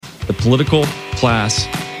The political class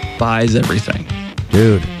buys everything.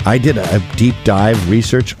 Dude, I did a deep dive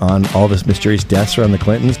research on all this mysterious deaths around the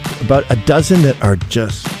Clintons. About a dozen that are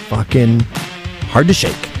just fucking hard to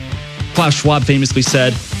shake. Klaus Schwab famously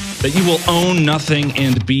said that you will own nothing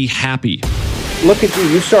and be happy. Look at you.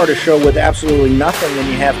 You start a show with absolutely nothing and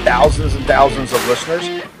you have thousands and thousands of listeners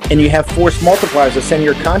and you have force multipliers that send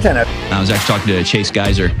your content out. I was actually talking to Chase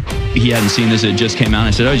Geyser. He hadn't seen this. It just came out.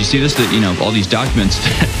 I said, oh, did you see this? That, you know, all these documents.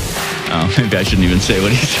 Maybe I shouldn't even say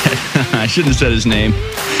what he said. I shouldn't have said his name.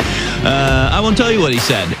 I won't tell you what he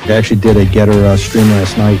said. I actually did a Getter stream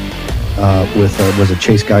last night was a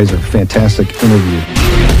Chase Geyser. Fantastic interview.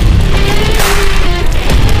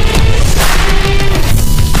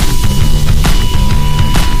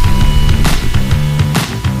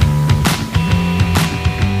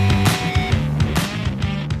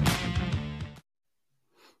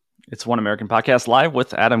 It's One American Podcast Live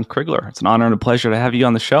with Adam Crigler. It's an honor and a pleasure to have you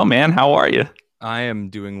on the show, man. How are you? I am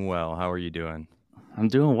doing well. How are you doing? I'm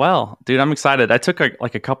doing well. Dude, I'm excited. I took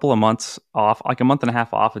a couple of months off, like a month and a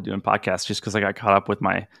half off of doing podcasts just because I got caught up with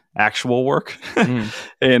my actual work.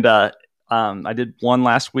 And I did one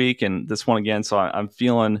last week and this one again. So I'm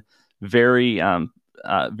feeling very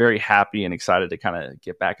happy and excited to kind of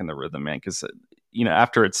get back in the rhythm, man. Because, you know,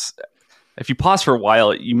 if you pause for a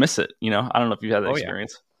while, you miss it. You know, I don't know if you've had that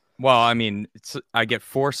experience. Yeah. Well, I mean, I get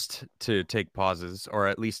forced to take pauses, or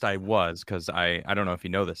at least I was, because I don't know if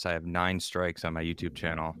you know this, I have 9 strikes on my YouTube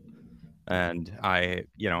channel. And I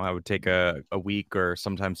would take a week or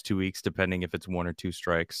sometimes 2 weeks, depending if it's 1 or 2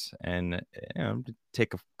 strikes, and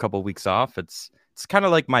take a couple of weeks off. It's kind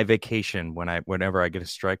of like my vacation whenever I get a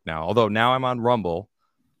strike now. Although now I'm on Rumble,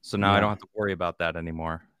 so now I don't have to worry about that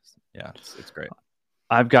anymore. Yeah, it's great.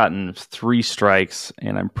 I've gotten 3 strikes,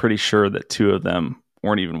 and I'm pretty sure that 2 of them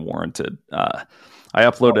weren't even warranted. I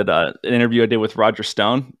uploaded an interview I did with Roger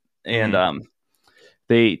Stone, and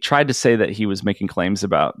they tried to say that he was making claims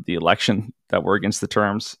about the election that were against the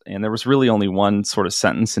terms, and there was really only one sort of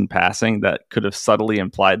sentence in passing that could have subtly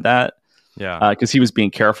implied that. Yeah, because he was being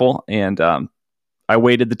careful, and I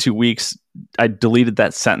waited the 2 weeks. I deleted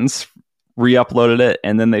that sentence, re-uploaded it,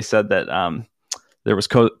 and then they said that there was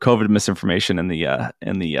COVID misinformation in the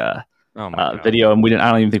video, and I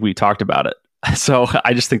don't even think we talked about it. So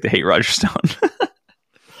I just think they hate Roger Stone.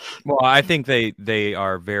 Well, I think they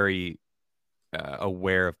are very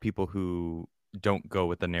aware of people who don't go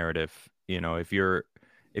with the narrative. You know, if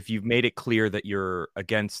you've made it clear that you're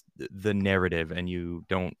against the narrative and you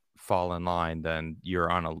don't fall in line, then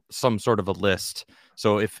you're on some sort of a list.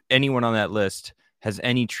 So if anyone on that list has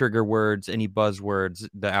any trigger words, any buzzwords,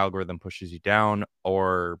 the algorithm pushes you down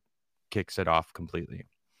or kicks it off completely.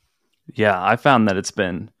 Yeah, I found that it's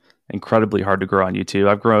been incredibly hard to grow on YouTube.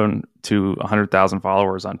 I've grown to 100,000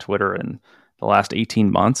 followers on Twitter in the last 18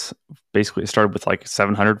 months. Basically, it started with like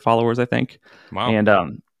 700 followers, I think. Wow.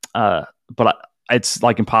 And but it's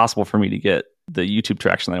like impossible for me to get the YouTube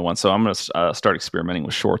traction that I want. So I'm going to start experimenting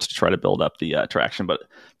with shorts to try to build up the traction. But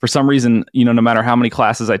for some reason, you know, no matter how many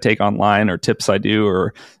classes I take online or tips I do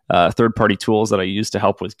or third-party tools that I use to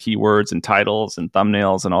help with keywords and titles and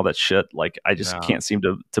thumbnails and all that shit, like I just can't seem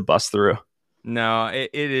to bust through. No,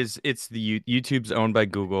 it's the YouTube's owned by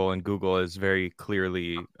Google, and Google is very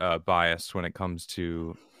clearly biased when it comes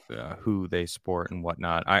to who they support and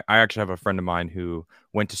whatnot. I actually have a friend of mine who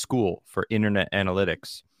went to school for internet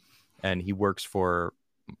analytics, and he works for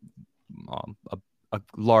a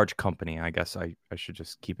large company. I guess I should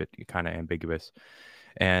just keep it kind of ambiguous.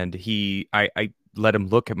 And I let him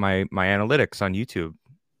look at my analytics on YouTube,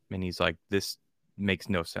 and he's like, this makes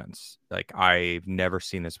no sense. Like, I've never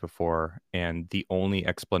seen this before, and the only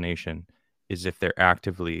explanation is if they're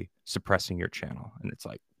actively suppressing your channel. And it's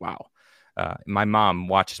like, wow. My mom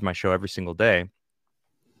watches my show every single day,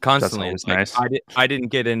 constantly. That's like, nice. I didn't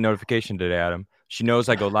get a notification today, Adam. She knows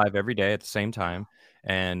I go live every day at the same time,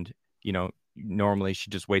 and you know, normally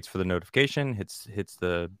she just waits for the notification, hits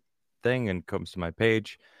the thing, and comes to my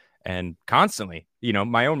page. And constantly, you know,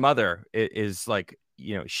 my own mother is like,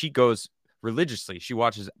 you know, she goes religiously. She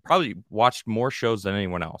probably watched more shows than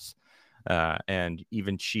anyone else, and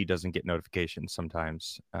even she doesn't get notifications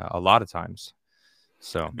sometimes, a lot of times.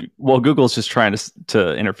 So, well, Google's just trying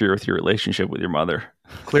to interfere with your relationship with your mother.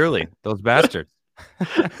 Clearly, those bastards.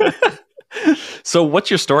 So, what's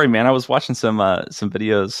your story, man? I was watching some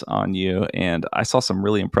videos on you, and I saw some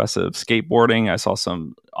really impressive skateboarding. I saw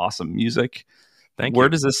some awesome music. Where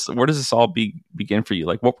does this all begin for you?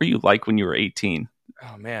 Like, what were you like when you were 18?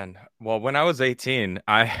 Oh man. Well, when I was 18,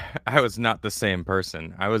 I was not the same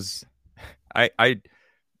person. I was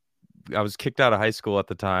kicked out of high school at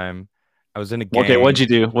the time. I was in a gang. Okay, what'd you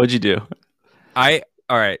do?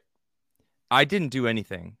 All right. I didn't do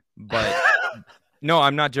anything, but no,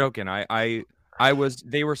 I'm not joking.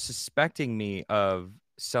 They were suspecting me of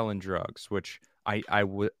selling drugs, which I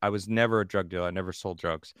was never a drug dealer. I never sold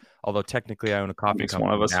drugs. Although technically I own a coffee Makes company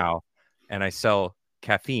one of us. now, and I sell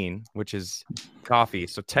caffeine, which is coffee.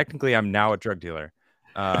 So technically I'm now a drug dealer.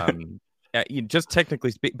 Just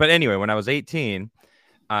technically speak. But anyway, when I was 18,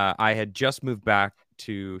 I had just moved back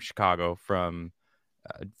to Chicago from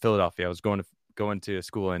Philadelphia. I was going to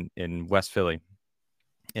school in West Philly,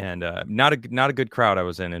 and not a good crowd I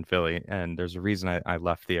was in Philly. And there's a reason I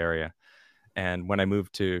left the area. And when I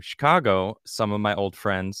moved to Chicago, some of my old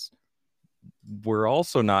friends were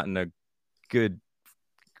also not in a good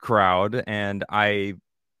crowd, and I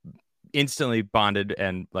instantly bonded,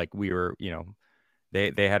 and like we were,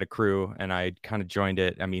 they had a crew, and I kind of joined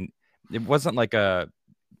it. I mean, it wasn't like a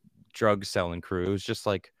drug selling crew. It was just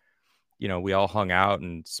like, we all hung out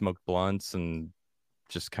and smoked blunts and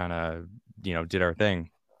just kind of, did our thing.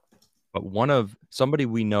 But somebody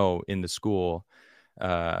we know in the school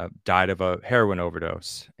died of a heroin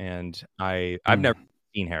overdose, and I've never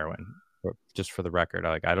seen heroin, just for the record.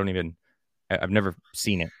 I've never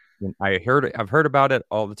seen it. I've heard about it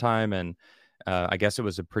all the time, and I guess it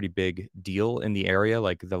was a pretty big deal in the area.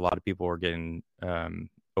 Like a lot of people were getting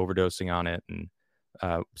overdosing on it, and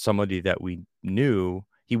somebody that we knew,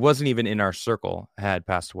 he wasn't even in our circle, had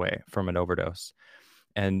passed away from an overdose.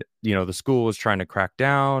 And the school was trying to crack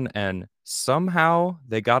down, and somehow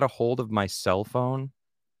they got a hold of my cell phone.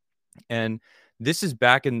 And this is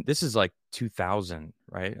like 2000,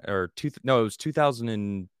 right? No, it was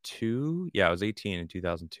 2002. Yeah, I was 18 in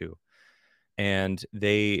 2002. And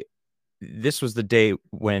this was the day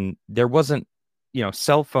when there wasn't,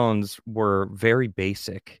 cell phones were very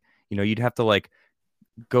basic. You'd have to like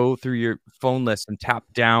go through your phone list and tap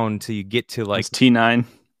down till you get to like T9.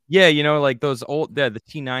 Yeah, like those old the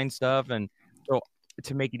T9 stuff. And so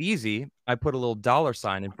to make it easy, I put a little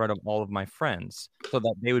 $sign in front of all of my friends so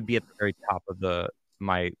that they would be at the very top of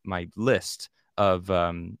my list of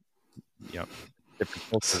different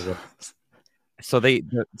socials. So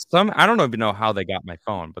I don't even know how they got my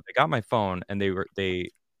phone, but they got my phone, and they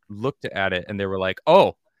looked at it, and they were like,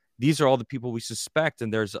 "Oh, these are all the people we suspect,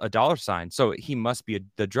 and there's a $sign. So he must be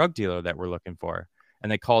the drug dealer that we're looking for."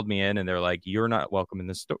 And they called me in, and they're like, "You're not welcome in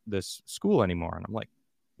this school anymore." And I'm like,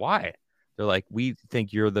 "Why?" They're like, "We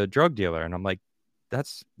think you're the drug dealer." And I'm like,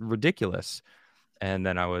 "That's ridiculous." And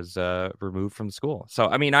then I was removed from the school. So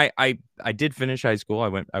I mean, I did finish high school. I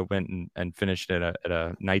went and finished at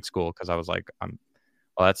a night school because I was like, well,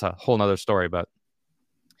 that's a whole nother story. But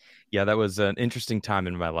yeah, that was an interesting time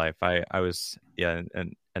in my life. I was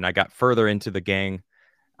and I got further into the gang.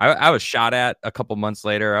 I was shot at a couple months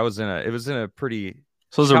later. It was in a pretty.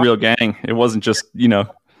 So it was a real gang. It wasn't just,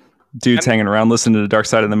 dudes hanging around listening to the Dark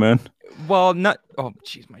Side of the Moon. Well, not. Oh,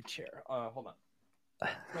 jeez, my chair. Hold on.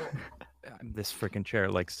 This freaking chair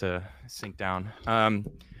likes to sink down.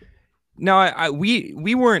 No,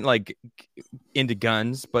 we weren't like into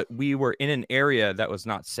guns, but we were in an area that was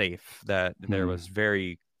not safe. That there was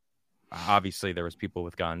obviously there was people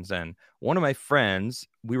with guns, and one of my friends,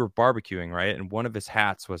 we were barbecuing, right? And one of his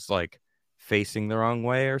hats was like facing the wrong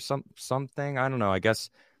way or something. I don't know. I guess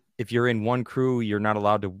if you're in one crew, you're not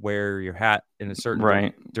allowed to wear your hat in a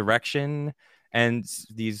certain direction. And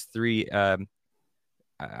these three,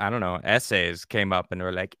 I don't know, essays came up, and they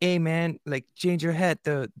were like, "Hey man, like change your hat.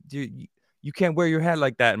 You can't wear your hat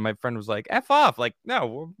like that." And my friend was like, "F off. Like,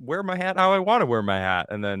 no, wear my hat how I want to wear my hat."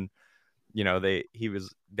 And then,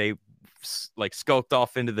 they like skulked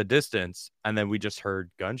off into the distance, and then we just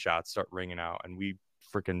heard gunshots start ringing out, and we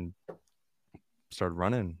freaking started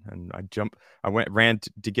running. And I ran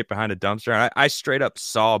to get behind a dumpster, and I straight up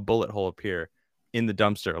saw a bullet hole appear in the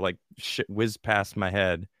dumpster, like shit whizzed past my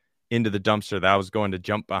head into the dumpster that I was going to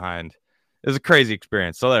jump behind. It was a crazy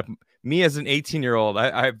experience. So that me as an 18-year-old,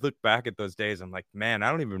 I look back at those days, I'm like, man,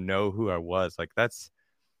 I don't even know who I was. Like it's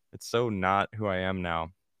so not who I am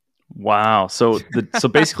now. Wow. So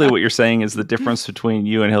basically what you're saying is the difference between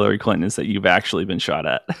you and Hillary Clinton is that you've actually been shot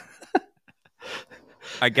at.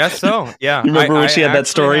 I guess so. Yeah. You remember when she had that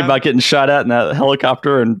story about getting shot at in that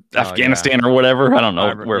helicopter in Afghanistan or whatever? I don't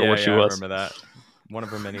know where she was. I remember that. One of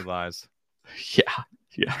her many lies.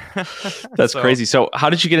 Yeah. That's crazy. So how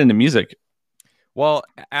did you get into music? Well,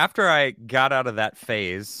 after I got out of that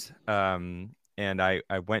phase, and I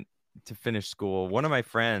went to finish school, one of my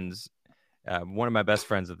friends, one of my best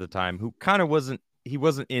friends at the time, who kind of wasn't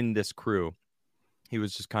in this crew. He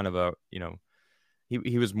was just kind of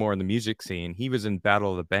he was more in the music scene. He was in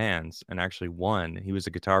Battle of the Bands and actually won. He was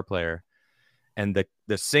a guitar player, and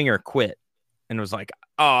the singer quit. and was like,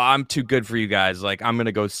 oh, I'm too good for you guys. Like, I'm going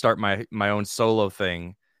to go start my own solo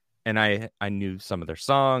thing. And I knew some of their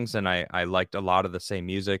songs, and I liked a lot of the same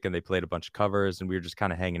music, and they played a bunch of covers, and we were just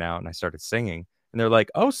kind of hanging out, and I started singing, and they're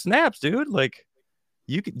like, oh, snaps, dude. Like,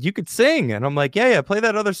 you could sing. And I'm like, yeah, play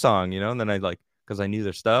that other song, and then I because I knew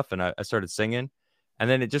their stuff, and I started singing. And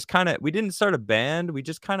then it just kind of, we didn't start a band. We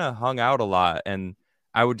just kind of hung out a lot, and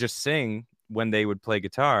I would just sing when they would play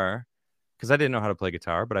guitar, because I didn't know how to play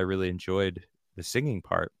guitar, but I really enjoyed the singing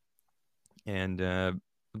part. And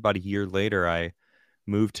about a year later, I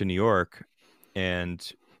moved to New York,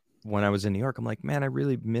 and when I was in New York, I'm like, man, I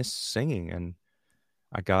really miss singing. And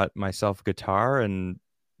I got myself a guitar and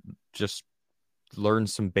just learned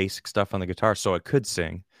some basic stuff on the guitar so I could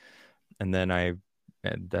sing. And then I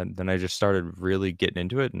just started really getting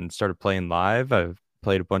into it and started playing live. I've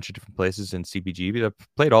played a bunch of different places in CBGB. I've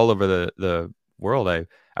played all over the world. I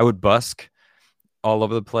would busk all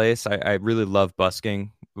over the place. I really love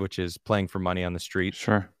busking, which is playing for money on the street.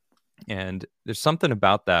 Sure. And there's something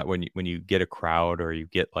about that when you get a crowd, or you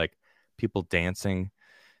get like people dancing,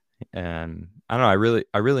 and I don't know,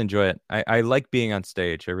 I really enjoy it. I like being on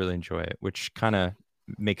stage. I really enjoy it, which kind of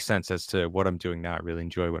makes sense as to what I'm doing now. I really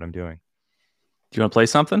enjoy what I'm doing. Do you want to play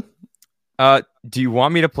something? Do you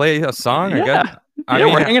want me to play a song? Yeah,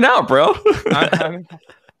 we're hanging out, bro.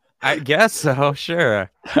 I guess so. Sure.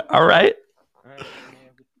 All right.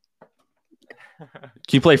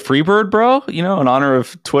 Can you play Freebird, bro? In honor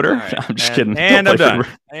of Twitter. Right. I'm just kidding. And I'm done.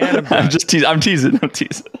 I'm just teasing. I'm teasing.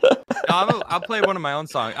 I'll play one of my own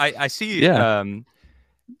songs. I see. Yeah.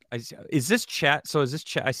 Is this chat? So is this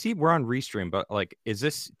chat? I see we're on Restream, but like, is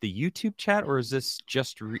this the YouTube chat, or is this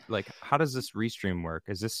just how does this Restream work?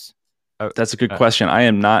 Is this? That's a good question. I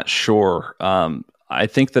am not sure. I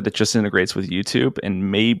think that it just integrates with YouTube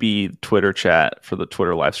and maybe Twitter chat for the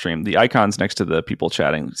Twitter live stream. The icons next to the people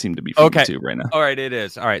chatting seem to be from YouTube right now. All right, it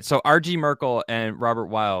is. All right. So RG Merkel and Robert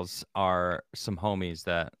Wiles are some homies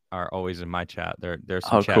that are always in my chat. They're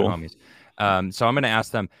some chat homies. So I'm going to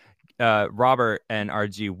ask them, Robert and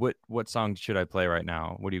RG, what song should I play right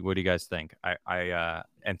now? What do you guys think?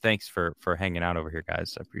 And thanks for hanging out over here,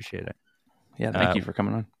 guys. I appreciate it. Yeah, thank you for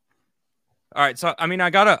coming on. All right, so I mean,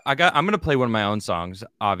 I'm gonna play one of my own songs.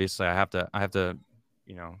 Obviously, I have to,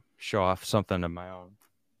 show off something of my own.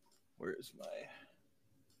 Where's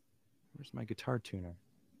my guitar tuner?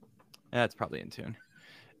 That's probably in tune.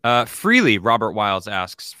 Freely, Robert Wiles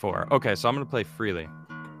asks for. Okay, so I'm gonna play Freely.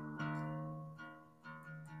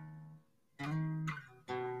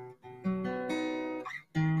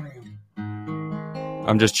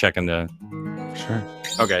 I'm just checking the. Sure.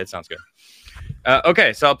 Okay, it sounds good.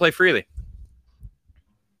 Okay, so I'll play Freely.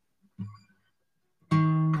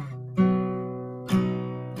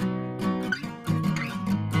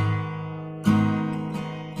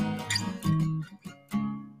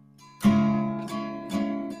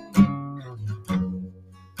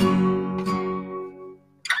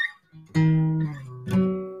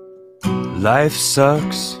 Life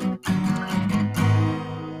sucks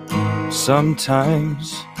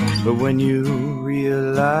sometimes, but when you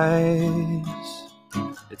realize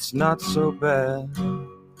it's not so bad,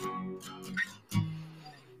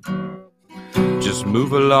 just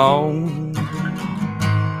move along.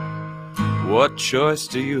 What choice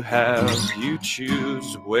do you have? You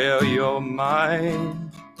choose where your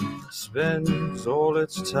mind spends all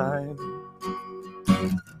its time.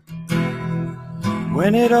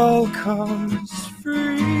 When it all comes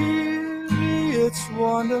freely, it's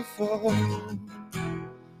wonderful.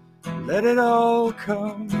 Let it all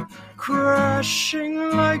come crashing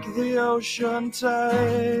like the ocean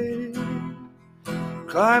tide.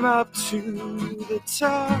 Climb up to the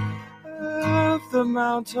top of the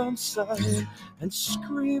mountainside and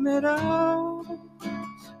scream it out.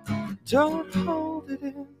 Don't hold it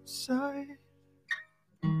inside.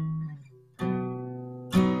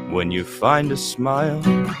 When you find a smile,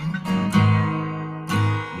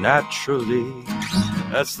 naturally,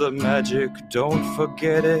 that's the magic, don't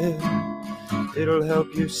forget it. It'll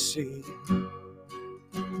help you see.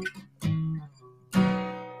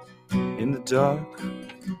 In the dark,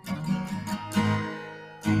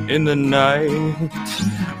 in the night,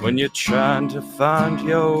 when you're trying to find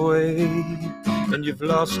your way and you've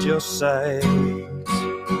lost your sight.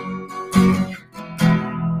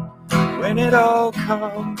 When it all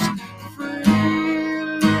comes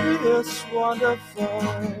freely, it's wonderful.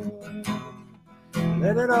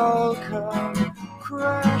 Let it all come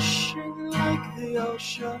crashing like the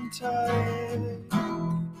ocean tide.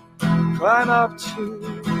 Climb up to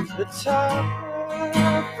the top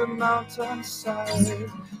of the mountainside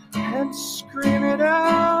and scream it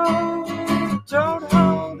out. Don't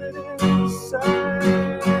hold it inside.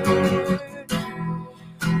 inside.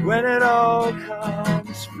 When it all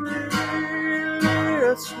comes free,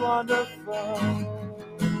 it's wonderful.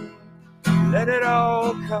 Let it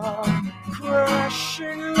all come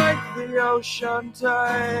crashing like the ocean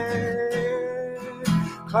tide.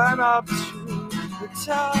 Climb up to the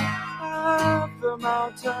top of the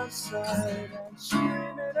mountainside and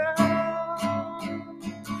scream it out.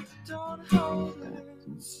 Don't hold it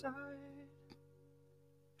inside.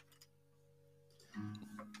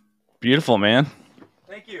 Beautiful, man.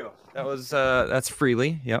 Thank you. That was that's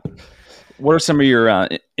Freely. Yep. What are some of your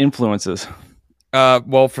influences?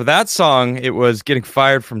 Well, for that song, it was Getting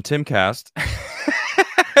Fired from Timcast.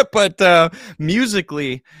 But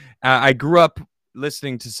musically, I grew up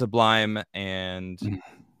listening to Sublime, and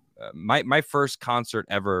my first concert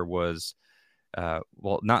ever was,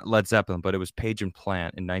 well, not Led Zeppelin, but it was Page and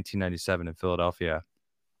Plant in 1997 in Philadelphia.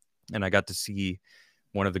 And I got to see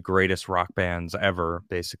one of the greatest rock bands ever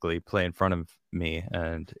basically play in front of me.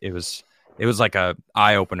 And it was like a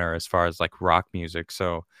eye opener as far as like rock music.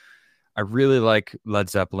 So I really like Led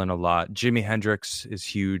Zeppelin a lot. Jimi Hendrix is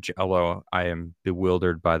huge, although I am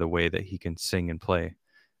bewildered by the way that he can sing and play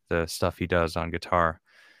the stuff he does on guitar.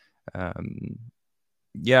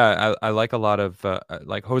 Yeah, I like a lot of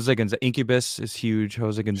like Jose Gonzalez. Incubus is huge.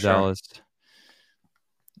 Jose Gonzalez.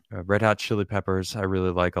 Sure. Red Hot Chili Peppers I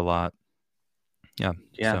really like a lot. Yeah.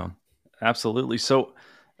 So. Absolutely. So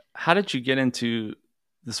how did you get into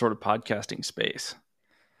the sort of podcasting space?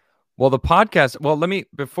 Well, the podcast. Well, let me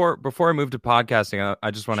before I move to podcasting,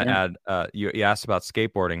 I just want to add. You asked about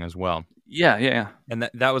skateboarding as well. Yeah. And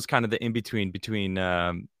that was kind of the in between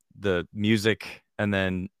the music and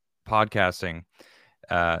then podcasting.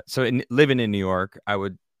 So living in New York, I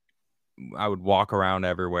would walk around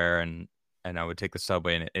everywhere, and I would take the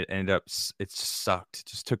subway, and it ended up it sucked. It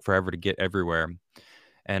just took forever to get everywhere.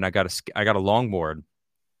 And I got a longboard,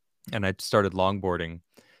 and I started longboarding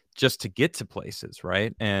just to get to places,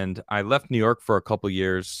 right? And I left New York for a couple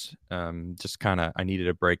years, just kind of I needed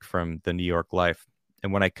a break from the New York life.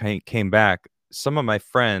 And when I came back, some of my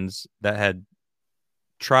friends that had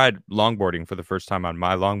tried longboarding for the first time on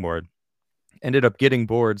my longboard ended up getting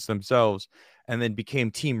boards themselves, and then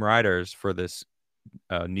became team riders for this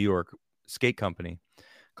New York skate company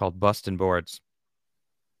called Bustin' Boards.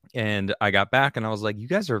 And I got back, and I was like, "You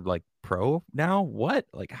guys are like pro now? What?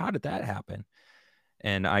 Like, how did that happen?"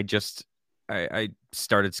 And I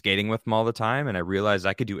started skating with them all the time, and I realized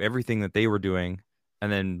I could do everything that they were doing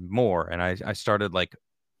and then more. And I started like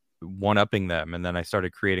one-upping them, and then I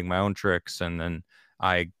started creating my own tricks, and then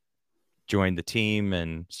I joined the team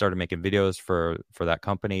and started making videos for that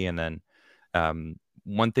company. And then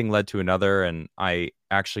one thing led to another, and I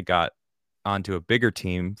actually got onto a bigger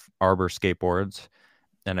team, Arbor Skateboards,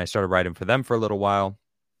 and I started riding for them for a little while,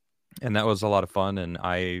 and that was a lot of fun. And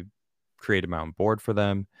I created my own board for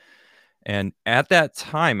them. And at that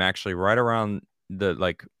time, actually, right around the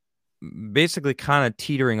like basically kind of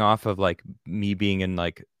teetering off of like me being in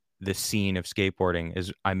like the scene of skateboarding,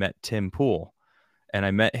 is I met Tim Pool, and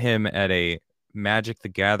I met him at a Magic the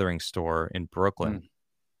Gathering store in Brooklyn.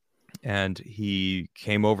 And he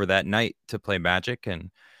came over that night to play Magic,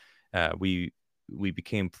 and we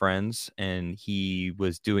became friends. And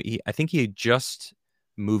I think he had just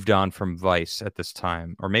moved on from Vice at this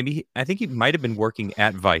time, or maybe I think he might have been working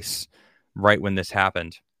at Vice right when this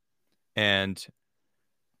happened. And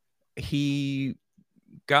he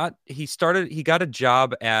got a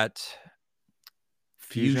job at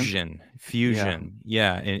Fusion.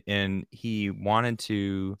 Yeah. And he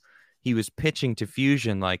was pitching to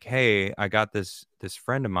Fusion like, "Hey, I got this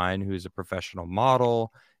friend of mine who's a professional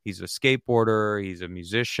model. He's a skateboarder. He's a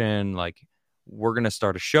musician. Like, we're going to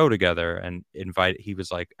start a show together." And he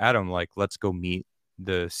was like, "Adam, like, let's go meet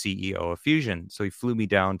the CEO of Fusion." So he flew me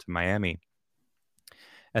down to Miami.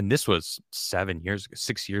 And this was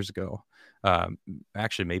 6 years ago.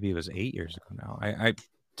 Actually, maybe it was 8 years ago now. I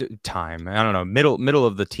don't know, middle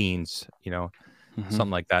of the teens, something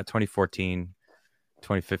like that. 2014,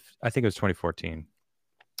 2015. I think it was 2014.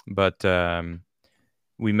 But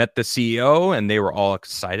we met the CEO, and they were all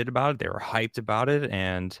excited about it. They were hyped about it.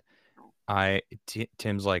 And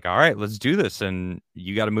Tim's like, "All right, let's do this. And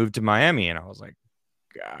you got to move to Miami." And I was like,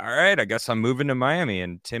 "All right, I guess I'm moving to Miami."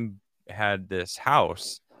 And Tim had this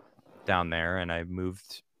house down there, and I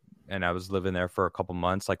moved, and I was living there for a couple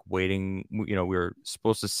months, like waiting. We were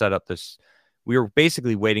supposed to set up this. We were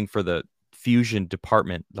basically waiting for the Fusion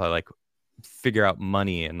department to like figure out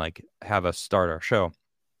money and like have us start our show,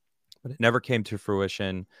 but it never came to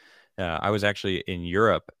fruition. I was actually in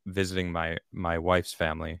Europe visiting my wife's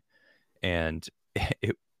family, and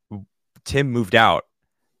Tim moved out,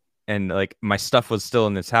 and like my stuff was still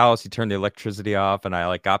in this house. He turned the electricity off, and I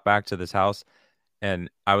like got back to this house, and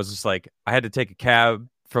I was just like, I had to take a cab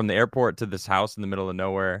from the airport to this house in the middle of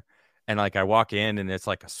nowhere. And like I walk in and it's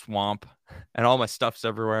like a swamp and all my stuff's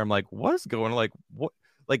everywhere. I'm like, what is going on? Like, what?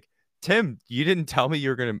 Like, Tim, you didn't tell me you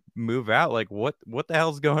were going to move out. Like, what the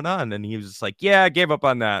hell's going on? And he was just like, yeah, I gave up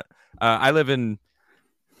on that. I live in,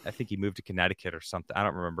 I think he moved to Connecticut or something. I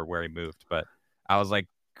don't remember where he moved, but I was like,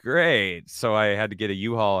 great. So I had to get a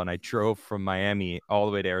U-Haul and I drove from Miami all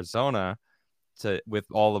the way to Arizona with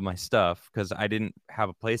all of my stuff because I didn't have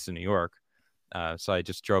a place in New York. So I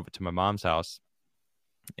just drove it to my mom's house.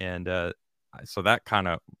 And so that kind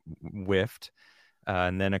of whiffed.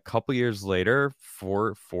 And then a couple years later,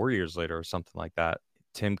 4 years later or something like that,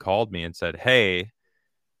 Tim called me and said, hey,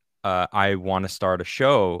 I want to start a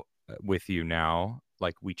show with you now.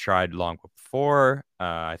 Like we tried long before.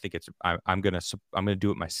 I think I'm going to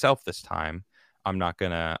do it myself this time. I'm not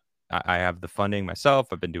going to, I have the funding myself.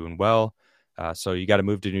 I've been doing well. So you got to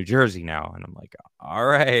move to New Jersey now. And I'm like, all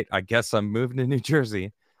right, I guess I'm moving to New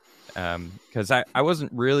Jersey. Because I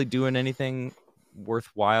wasn't really doing anything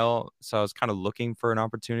worthwhile. So I was kind of looking for an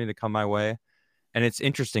opportunity to come my way. And it's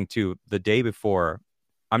interesting too. The day before,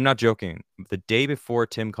 I'm not joking. The day before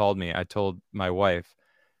Tim called me, I told my wife,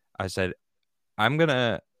 I said, I'm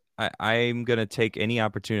gonna take any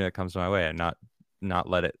opportunity that comes my way and not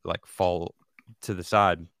let it like fall to the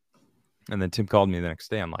side. And then Tim called me the next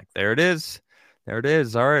day. I'm like, there it is. All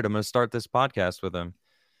right, I'm gonna start this podcast with him.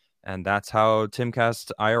 And that's how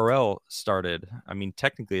Timcast IRL started. I mean,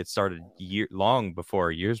 technically it started years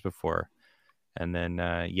before. And then,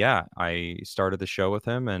 I started the show with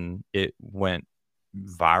him and it went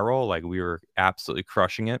viral. Like we were absolutely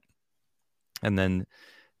crushing it. And then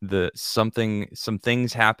some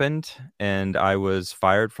things happened and I was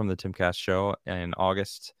fired from the Timcast show in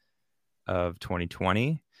August of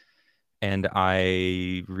 2020. And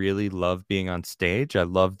I really love being on stage. I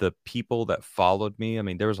love the people that followed me. I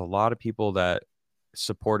mean, there was a lot of people that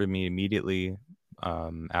supported me immediately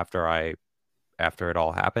after it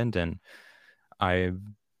all happened. And I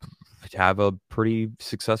have a pretty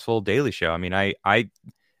successful daily show. I mean, I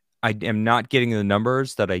am not getting the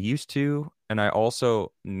numbers that I used to. And I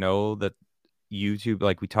also know that YouTube,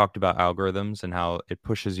 like we talked about algorithms and how it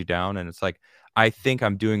pushes you down. And it's like, I think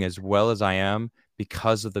I'm doing as well as I am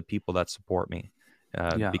because of the people that support me,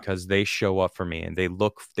 because they show up for me and they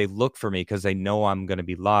look for me because they know I'm going to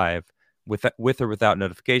be live with or without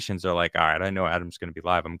notifications. They're like, all right, I know Adam's going to be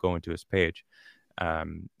live. I'm going to his page.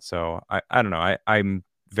 So I don't know. I'm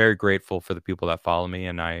very grateful for the people that follow me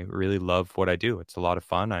and I really love what I do. It's a lot of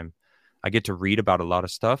fun. I get to read about a lot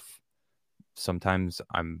of stuff. Sometimes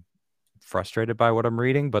I'm frustrated by what I'm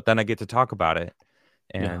reading, but then I get to talk about it.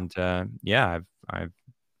 And I've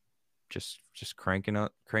just cranking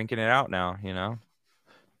it out now, you know.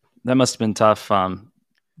 That must have been tough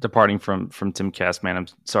departing from Timcast, man. I'm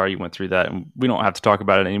sorry you went through that, and we don't have to talk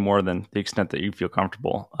about it any more than the extent that you feel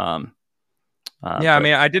comfortable. I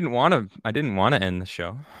mean, I didn't want to end the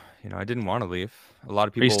show. You know, I didn't want to leave. A lot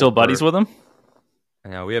of people. Are you still buddies with him?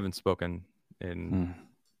 Yeah, we haven't spoken in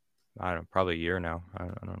I don't know, probably a year now. I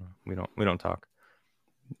don't know. We don't talk.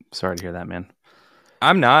 Sorry to hear that, man.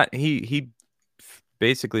 I'm not. He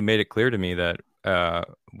basically made it clear to me that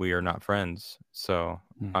we are not friends. So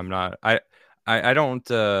I'm not. I don't.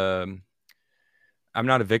 I'm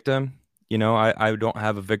not a victim. You know, I don't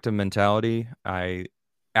have a victim mentality. I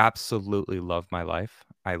absolutely love my life.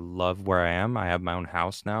 I love where I am. I have my own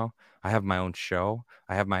house now. I have my own show.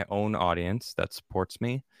 I have my own audience that supports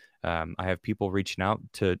me. I have people reaching out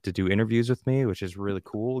to do interviews with me, which is really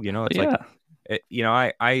cool. You know, it's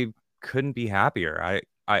I couldn't be happier.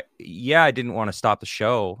 I didn't want to stop the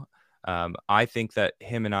show. I think that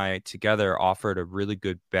him and I together offered a really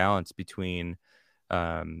good balance between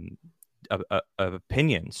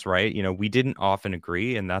opinions, right? You know, we didn't often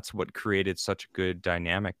agree, and that's what created such a good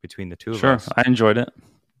dynamic between the two of us. Sure, I enjoyed it.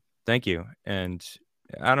 Thank you. And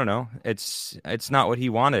I don't know, it's not what he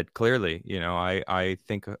wanted, clearly. You know, I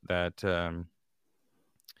think that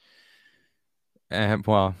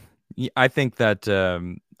I think that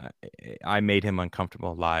I made him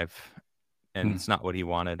uncomfortable live, and it's not what he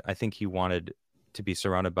wanted. I think he wanted to be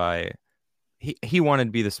surrounded by he wanted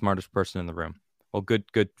to be the smartest person in the room. Well,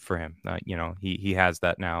 good for him. You know, he has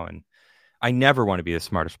that now, and I never want to be the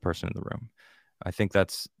smartest person in the room. I think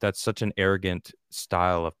that's such an arrogant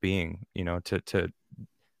style of being, you know, to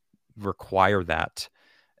require that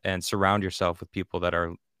and surround yourself with people that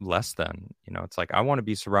are less than. You know, it's like, I want to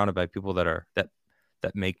be surrounded by people that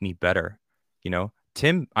make me better. You know,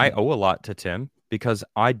 Tim, I owe a lot to Tim because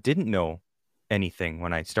I didn't know anything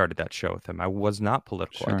when I started that show with him. I was not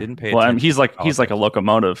political. Sure. I didn't pay Well, I attention. mean, he's like a politics.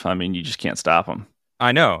 locomotive. I mean, you just can't stop him.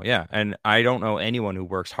 I know, yeah, and I don't know anyone who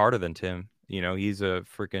works harder than Tim. He's a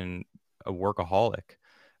workaholic,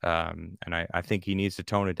 and I think he needs to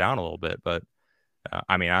tone it down a little bit. But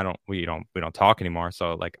I mean, we don't talk anymore.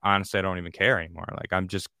 So like, honestly, I don't even care anymore. Like, I'm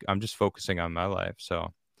just focusing on my life.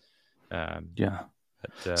 So, Yeah.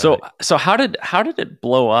 but, So how did it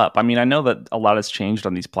blow up? I mean, I know that a lot has changed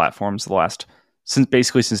on these platforms since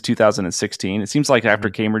 2016. It seems like after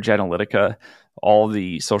Cambridge Analytica, all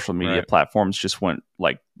the social media platforms just went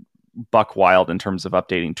like buck wild in terms of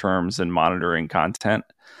updating terms and monitoring content.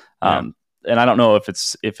 And I don't know if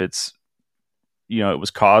it's it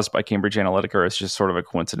was caused by Cambridge Analytica, or it's just sort of a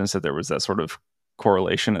coincidence that there was that sort of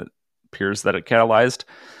correlation. It appears that it catalyzed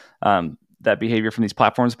that behavior from these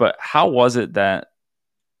platforms. But how was it that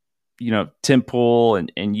Tim Pool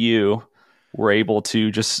and you were able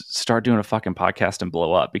to just start doing a fucking podcast and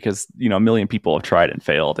blow up? Because a million people have tried and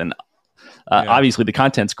failed, and obviously the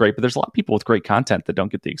content's great, but there's a lot of people with great content that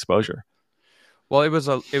don't get the exposure. Well, it was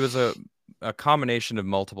a combination of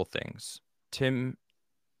multiple things. Tim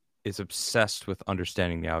is obsessed with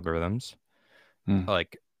understanding the algorithms,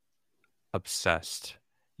 like obsessed.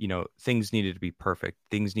 Things needed to be perfect.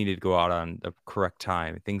 Things needed to go out on the correct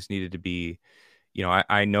time. Things needed to be,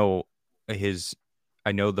 I know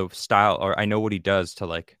the style, or I know what he does to,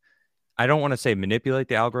 like, I don't want to say manipulate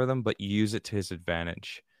the algorithm, but use it to his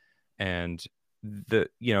advantage. And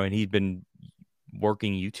and he'd been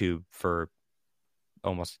working YouTube for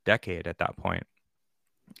almost a decade at that point.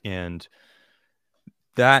 And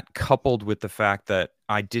that, coupled with the fact that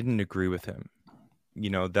I didn't agree with him,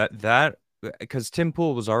 that because Tim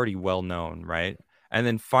Pool was already well known, right? And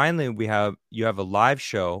then finally you have a live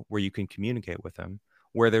show where you can communicate with him,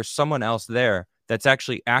 where there's someone else there that's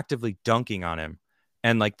actually actively dunking on him.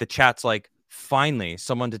 And like the chat's like, finally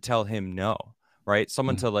someone to tell him no, right?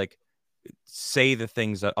 Someone to like say the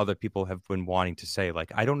things that other people have been wanting to say.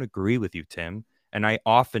 Like, I don't agree with you, Tim. And I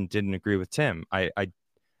often didn't agree with Tim. I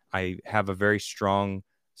have a very strong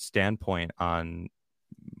standpoint on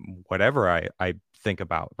whatever I think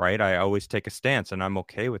about, right? I always take a stance, and I'm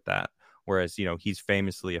okay with that. Whereas, he's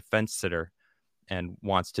famously a fence sitter and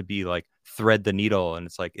wants to be like thread the needle. And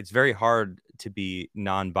it's like, it's very hard to be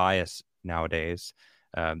non-biased nowadays.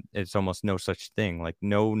 It's almost no such thing. Like,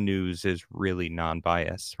 no news is really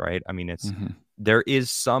non-biased, right? I mean, there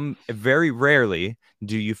is some, very rarely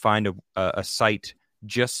do you find a site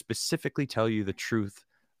just specifically tell you the truth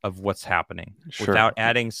of what's happening without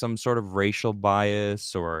adding some sort of racial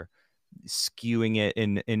bias or skewing it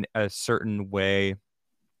in a certain way.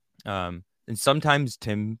 And sometimes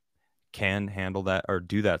Tim can handle that or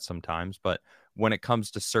do that sometimes, but when it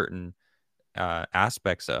comes to certain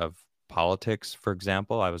aspects of politics, for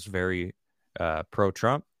example, I was very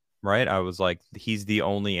pro-Trump, right? I was like, he's the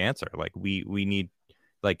only answer. Like, we need,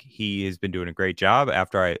 like, he has been doing a great job.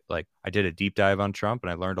 After I did a deep dive on Trump, and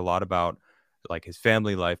I learned a lot about like his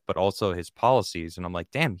family life, but also his policies. And I'm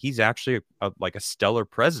like, damn, he's actually like a stellar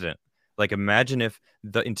president. Like, imagine if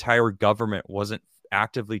the entire government wasn't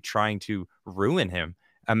actively trying to ruin him.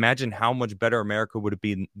 Imagine how much better America would have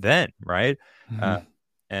been then, right?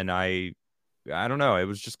 And I don't know. It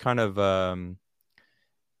was just kind of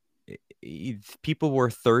people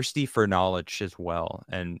were thirsty for knowledge as well,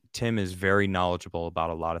 and Tim is very knowledgeable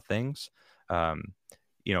about a lot of things.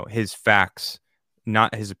 His facts,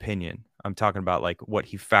 not his opinion. I'm talking about like what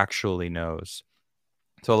he factually knows.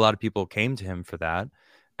 So a lot of people came to him for that,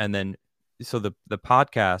 and then so the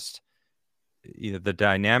podcast, the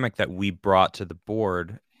dynamic that we brought to the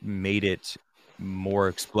board made it more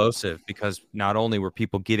explosive, because not only were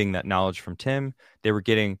people getting that knowledge from Tim, they were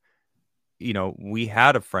getting, we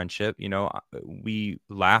had a friendship, we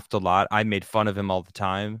laughed a lot. I made fun of him all the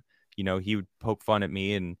time. He would poke fun at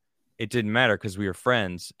me, and it didn't matter because we were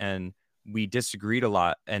friends, and we disagreed a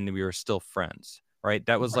lot, and we were still friends. Right.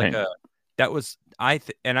 That was like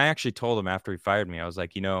and I actually told him after he fired me, I was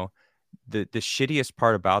like, the shittiest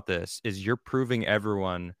part about this is you're proving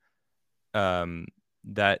everyone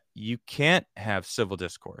that you can't have civil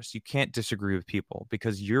discourse. You can't disagree with people,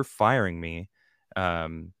 because you're firing me.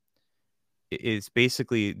 It's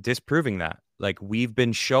basically disproving that. Like, we've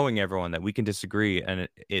been showing everyone that we can disagree, and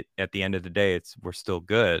it at the end of the day, we're still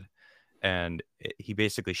good. And he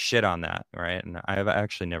basically shit on that, right? And I've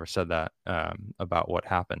actually never said that about what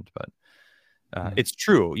happened, but it's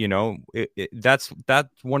true. That's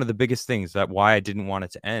one of the biggest things, that why I didn't want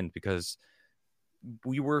it to end, because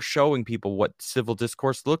we were showing people what civil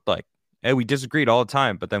discourse looked like. And we disagreed all the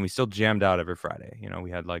time, but then we still jammed out every Friday.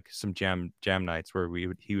 We had like some jam nights where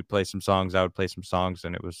he would play some songs, I would play some songs,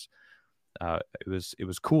 and it was it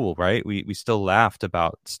was cool, right? We still laughed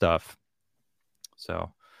about stuff.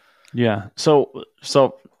 So Yeah. So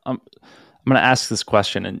I'm going to ask this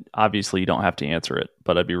question, and obviously you don't have to answer it,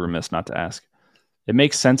 but I'd be remiss not to ask. It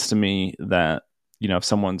makes sense to me that, if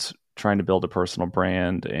someone's trying to build a personal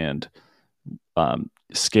brand and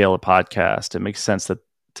scale a podcast, it makes sense that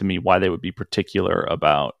to me why they would be particular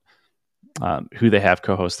about who they have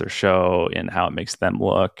co-host their show and how it makes them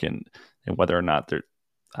look, and whether or not they're,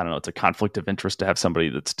 I don't know, it's a conflict of interest to have somebody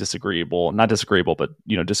that's not disagreeable, but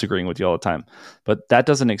disagreeing with you all the time. But that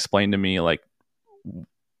doesn't explain to me, like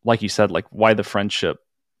you said, like why the friendship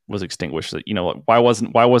was extinguished. Why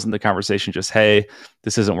wasn't the conversation just, hey,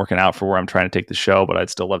 this isn't working out for where I'm trying to take the show, but I'd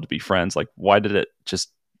still love to be friends? Like, why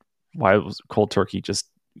was cold turkey just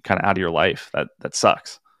kind of out of your life? That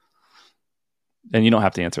sucks. And you don't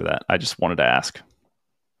have to answer that. I just wanted to ask.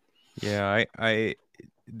 Yeah,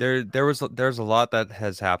 there's a lot that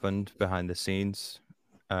has happened behind the scenes.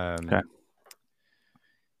 Okay.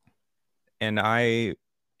 And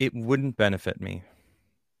it wouldn't benefit me.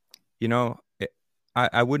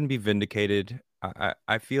 I wouldn't be vindicated.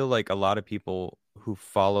 I feel like a lot of people who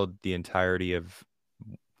followed the entirety of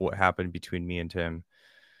what happened between me and Tim,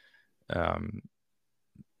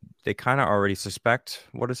 they kind of already suspect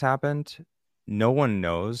what has happened. No one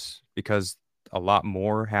knows because a lot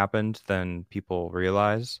more happened than people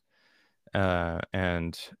realize.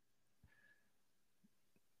 And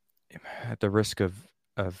at the risk of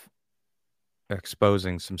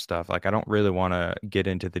exposing some stuff, like I don't really want to get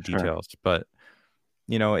into the details, but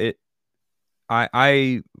I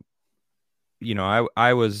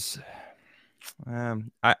was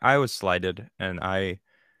I was slighted, and I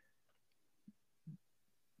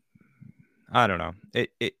don't know.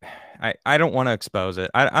 I don't want to expose it.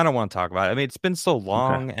 I don't want to talk about it. I mean, it's been so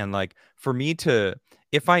long, okay. And like for me to,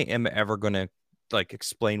 if I am ever going to like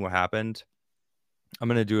explain what happened, I'm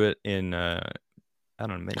going to do it in I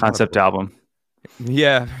don't know, concept album.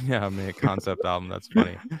 Yeah, I mean, a concept album. That's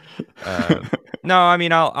funny. No, I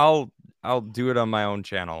mean, I'll do it on my own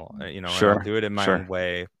channel. Sure. I'll do it in my own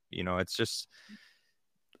way. It's just.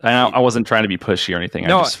 I wasn't trying to be pushy or anything.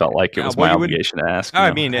 No, I just felt like it was my obligation to ask.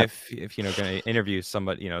 I mean, if going to interview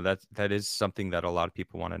somebody, that is something that a lot of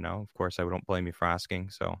people want to know. Of course, I don't blame you for asking.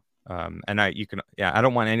 So, and I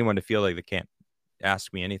don't want anyone to feel like they can't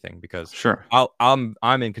ask me anything, because sure, I'm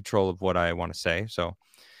in control of what I want to say. So,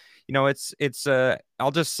 it's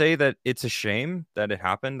I'll just say that it's a shame that it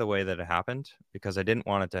happened the way that it happened, because I didn't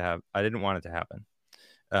want it to happen.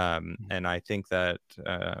 And I think that.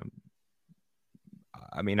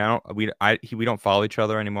 I mean, we don't follow each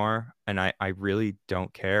other anymore, and I really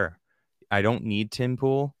don't care. I don't need Tim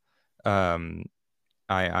Pool. I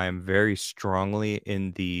am very strongly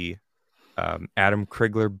in the Adam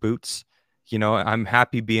Crigler boots. I'm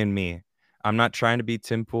happy being me. I'm not trying to be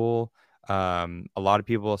Tim Pool. A lot of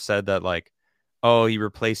people have said that, like, oh, he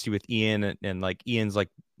replaced you with Ian, and like Ian's like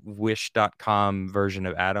wish.com version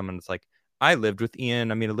of Adam. And it's like, I lived with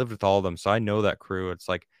Ian. I mean, I lived with all of them, so I know that crew. It's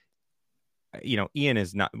like, Ian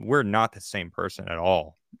is not, we're not the same person at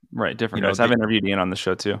all. Right. Different guys. I've interviewed Ian on the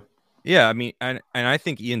show too. Yeah. I mean, and I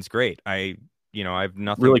think Ian's great. I've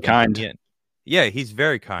nothing. Really kind. Ian. Yeah. He's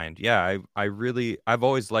very kind. Yeah. I've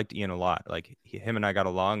always liked Ian a lot. Like him and I got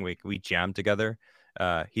along. We jammed together.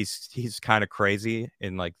 He's kind of crazy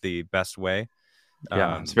in like the best way.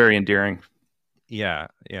 Yeah. It's very endearing. Yeah.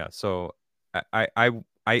 Yeah. So I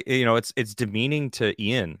it's demeaning to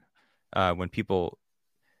Ian when people,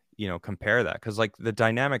 compare that, because like the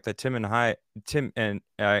dynamic that Tim and I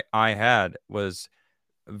had was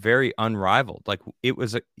very unrivaled. Like it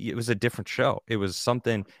was a different show. It was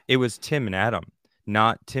Tim and Adam,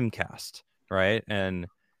 not Timcast, right?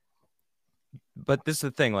 But this is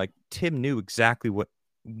the thing, like Tim knew exactly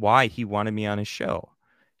why he wanted me on his show.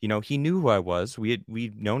 He knew who I was.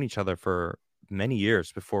 We'd known each other for many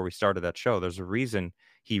years before we started that show. There's a reason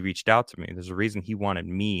he reached out to me. There's a reason he wanted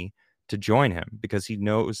me to join him, because he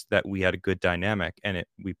knows that we had a good dynamic, and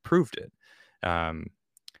we proved it.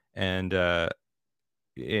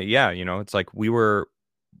 It's like we were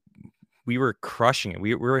crushing it.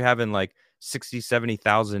 We were having like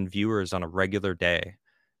 60,000-70,000 viewers on a regular day.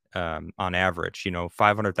 On average,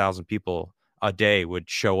 500,000 people a day would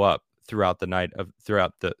show up throughout the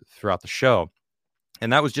show.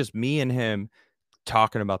 And that was just me and him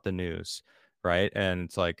talking about the news. Right. And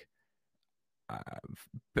it's like,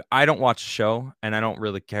 I don't watch the show, and I don't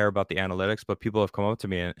really care about the analytics, but people have come up to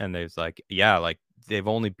me and they've like, yeah, like they've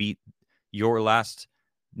only beat your last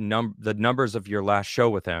the numbers of your last show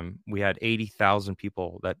with him. We had 80,000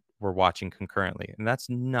 people that were watching concurrently, and that's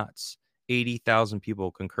nuts. 80,000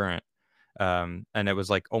 people concurrent. And it was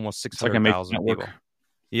like almost It's like a major 600,000 network. people.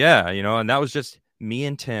 Yeah, and that was just me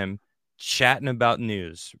and Tim chatting about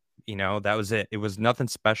news. That was it. It was nothing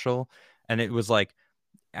special. And it was like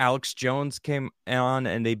Alex Jones came on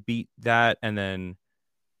and they beat that. And then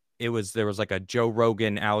there was like a Joe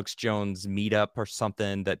Rogan, Alex Jones meetup or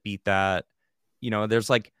something that beat that. There's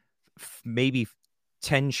like maybe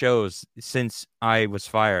 10 shows since I was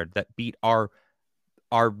fired that beat our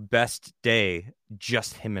best day,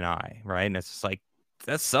 just him and I, right? And it's just like,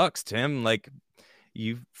 that sucks, Tim. Like,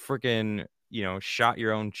 you freaking, shot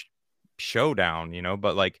your own show down,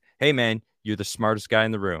 but like, hey man, you're the smartest guy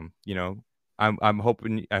in the room. I hope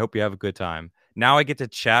you have a good time. Now I get to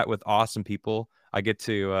chat with awesome people. I get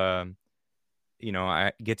to,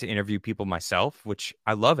 I get to interview people myself, which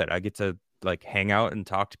I love it. I get to like hang out and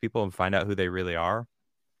talk to people and find out who they really are.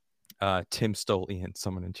 Tim stole Ian.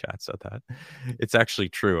 Someone in chat said that. It's actually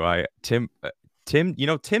true. Tim,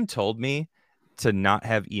 Tim told me to not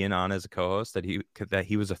have Ian on as a co-host, that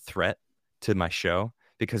he was a threat to my show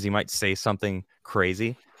because he might say something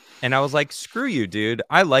crazy. And I was like, screw you, dude.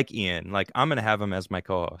 I like Ian. Like, I'm going to have him as my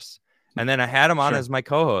co-host. And then I had him on as my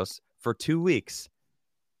co-host for 2 weeks.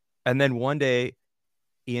 And then one day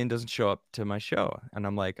Ian doesn't show up to my show. And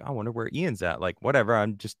I'm like, I wonder where Ian's at. Like, whatever.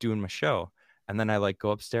 I'm just doing my show. And then I like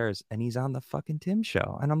go upstairs and he's on the fucking Tim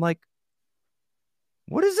show. And I'm like,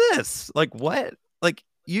 what is this? Like, what? Like,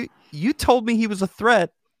 you told me he was a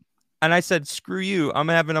threat. And I said, screw you. I'm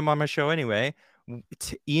having him on my show anyway.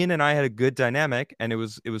 Ian and I had a good dynamic and it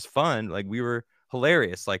was fun. Like, we were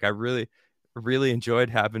hilarious. Like, I really, really enjoyed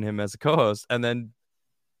having him as a co-host. And then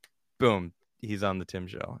boom, he's on the Tim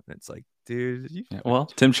show. And it's like, dude. Well,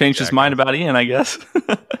 Tim changed his mind about Ian, I guess.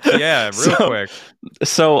 Yeah, real quick.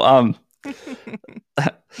 So,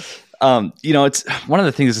 it's one of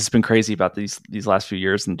the things that's been crazy about these last few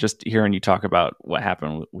years, and just hearing you talk about what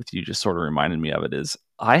happened with you just sort of reminded me of it. Is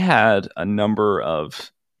I had a number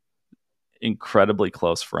of incredibly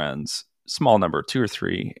close friends, small number, 2 or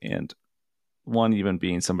 3, and one even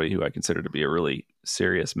being somebody who I consider to be a really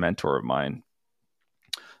serious mentor of mine,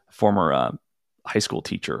 a former high school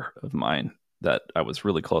teacher of mine that I was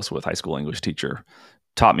really close with, high school English teacher,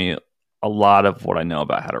 taught me a lot of what I know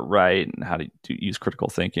about how to write and how to use critical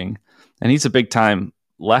thinking. And he's a big time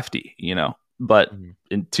lefty, but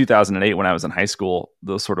in 2008, when I was in high school,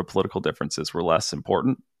 those sort of political differences were less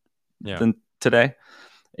important than today.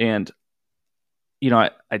 And,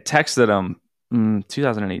 I texted him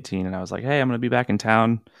 2018 and I was like, hey, I'm going to be back in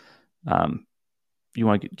town. You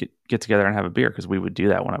want to get together and have a beer? Because we would do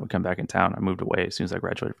that when I would come back in town. I moved away as soon as I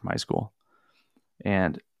graduated from high school.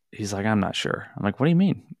 And he's like, I'm not sure. I'm like, what do you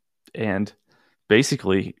mean? And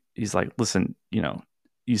basically, he's like, listen,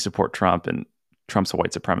 you support Trump and Trump's a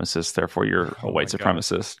white supremacist, therefore you're a white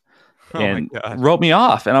supremacist. And wrote me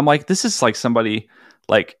off. And I'm like, this is somebody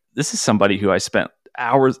who I spent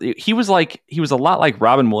hours. He was a lot like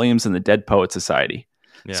Robin Williams in the Dead Poet Society.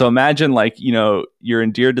 Yeah. So imagine you're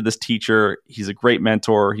endeared to this teacher. He's a great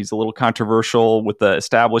mentor. He's a little controversial with the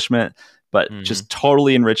establishment, but just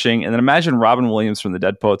totally enriching. And then imagine Robin Williams from the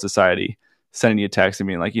Dead Poet Society sending you a text and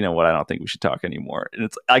being like, you know what, I don't think we should talk anymore. And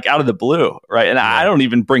it's like out of the blue, right? And I don't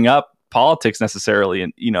even bring up politics necessarily.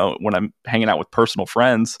 And, when I'm hanging out with personal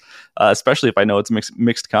friends, especially if I know it's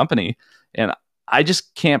mixed company. And I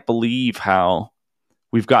just can't believe how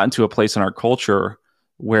we've gotten to a place in our culture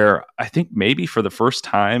where I think maybe for the first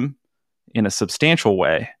time in a substantial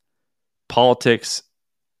way, politics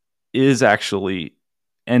is actually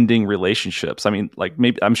ending relationships. I mean, like,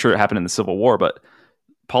 maybe I'm sure it happened in the Civil War, but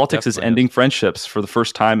politics is ending friendships for the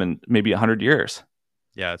first time in maybe 100 years.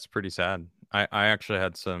 Yeah, it's pretty sad. I actually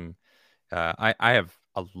had some, I have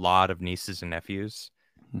a lot of nieces and nephews,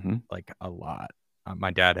 like a lot.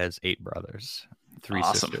 My dad has 8 brothers, 3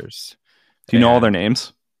 sisters. Do you know all their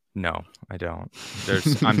names? No, I don't.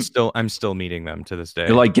 I'm still meeting them to this day.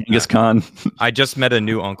 You're like Genghis Khan. I just met a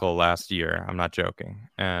new uncle last year. I'm not joking.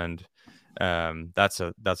 And that's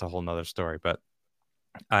a whole nother story. But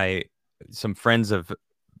some friends of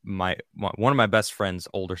one of my best friend's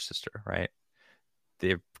older sister, right?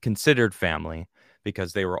 They're considered family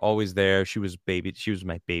because they were always there. She was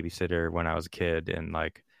my babysitter when I was a kid, and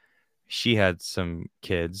like she had some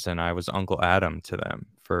kids, and I was Uncle Adam to them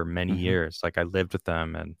for many years. Like, I lived with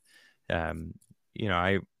them, and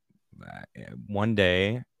I one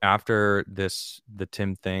day after the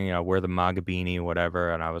Tim thing, wear the MAGA beanie,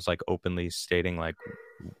 whatever, and I was like openly stating like,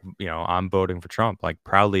 I'm voting for Trump, like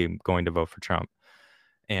proudly going to vote for Trump.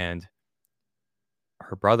 And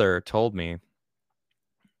her brother told me,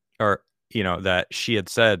 that she had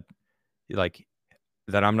said, like,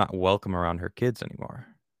 that I'm not welcome around her kids anymore.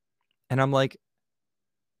 And I'm like,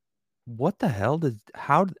 what the hell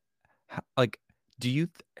like, do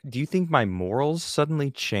you think my morals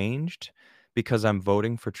suddenly changed because I'm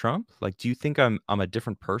voting for Trump? Like, do you think I'm a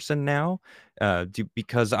different person now?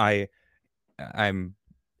 Because I'm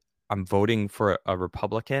I'm voting for a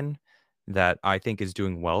Republican that I think is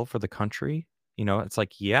doing well for the country. You know, it's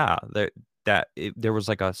like, yeah, there was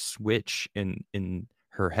like a switch in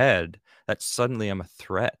her head that suddenly I'm a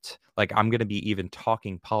threat. Like I'm gonna be even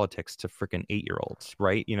talking politics to freaking 8-year-olds,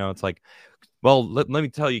 right? You know, it's like, well, let me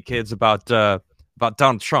tell you, kids, about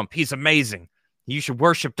Donald Trump. He's amazing. You should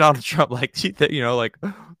worship Donald Trump. Like, you know, like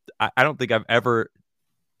I don't think I've ever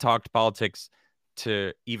talked politics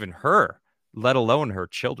to even her, let alone her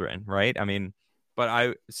children, right? I mean, but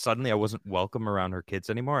I wasn't welcome around her kids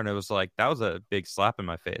anymore, and it was like that was a big slap in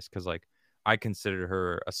my face because like I considered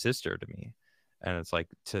her a sister to me, and it's like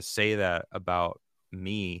to say that about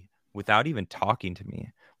me without even talking to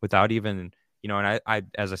me, without even and I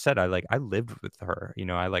as I said, I lived with her,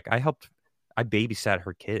 I babysat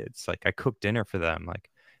her kids, like I cooked dinner for them, like,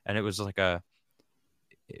 and it was like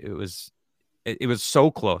it was it was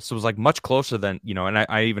so close. It was like much closer than, and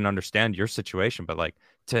I even understand your situation, but like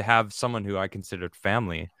to have someone who I considered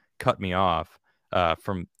family cut me off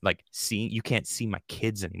from like seeing, you can't see my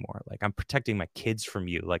kids anymore. Like I'm protecting my kids from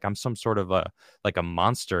you. Like I'm some sort of a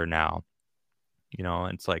monster now,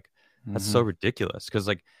 and it's like, that's so ridiculous. Cause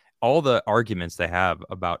like all the arguments they have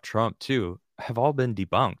about Trump too have all been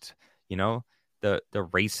debunked, the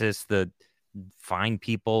racist, the fine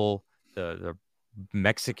people, the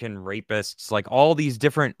Mexican rapists, like all these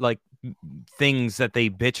different like things that they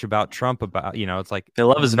bitch about Trump about, it's like They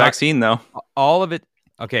love his vaccine though. All of it.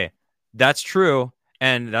 Okay, that's true.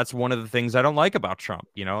 And that's one of the things I don't like about Trump.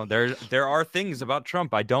 There are things about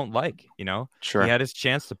Trump I don't like, Sure. He had his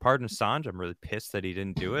chance to pardon Assange. I'm really pissed that he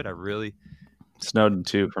didn't do it. Snowden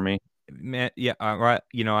too for me. Man, yeah, right.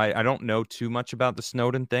 I don't know too much about the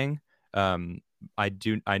Snowden thing. I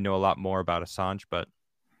know a lot more about Assange, but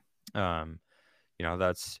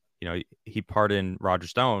that's, he pardoned Roger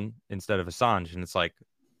Stone instead of Assange. And it's like,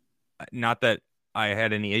 not that I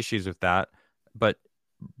had any issues with that, but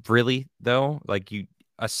really though, like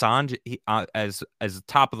Assange, as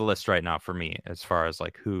top of the list right now for me, as far as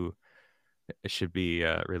like who should be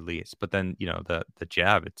released. But then, the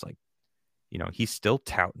jab, it's like, he's still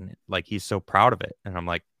touting it. Like he's so proud of it. And I'm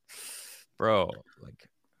like, bro, like,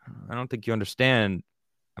 I don't think you understand.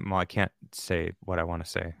 Well, I can't say what I want to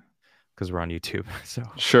say because we're on YouTube. So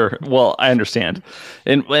sure. Well, I understand.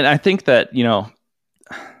 And I think that,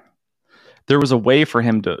 there was a way for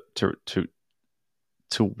him to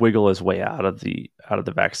wiggle his way out of the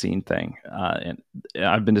vaccine thing. And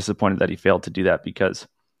I've been disappointed that he failed to do that because,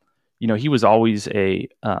 he was always a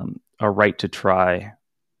right to try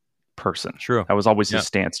person. True. That was always his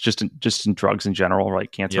stance, just in drugs in general,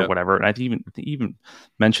 like cancer, whatever. And I even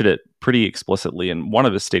mentioned it pretty explicitly in one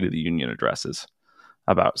of his State of the Union addresses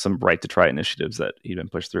about some right to try initiatives that he'd been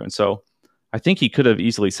pushed through. And so I think he could have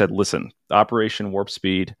easily said, listen, Operation Warp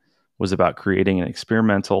Speed was about creating an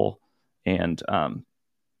experimental and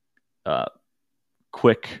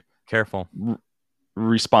quick, careful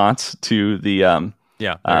response to the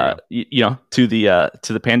to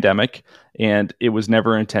the pandemic, and it was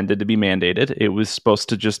never intended to be mandated. It was supposed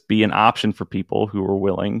to just be an option for people who were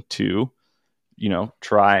willing to,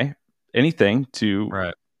 try anything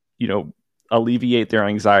to, alleviate their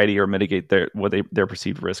anxiety or mitigate their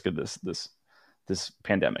perceived risk of this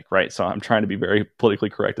pandemic, right? So I'm trying to be very politically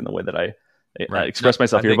correct in the way that I express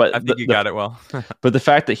myself here, but I think you got it well. But the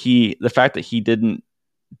fact that he didn't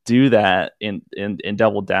do that and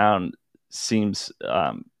double down seems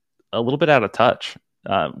a little bit out of touch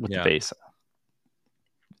with the base.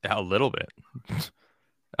 A little bit.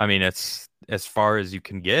 I mean, it's as far as you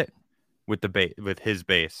can get with with his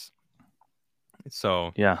base.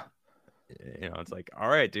 So it's like, all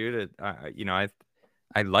right, dude. I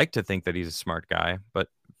like to think that he's a smart guy, but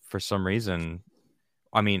for some reason,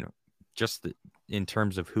 I mean, just in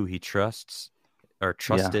terms of who he trusts or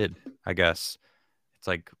trusted, I guess. It's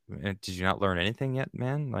like, did you not learn anything yet,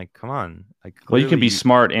 man? Like, come on. Like, well, you can be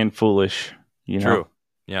smart and foolish. True.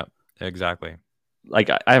 Yeah, exactly. Like,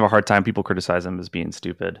 I have a hard time. People criticize him as being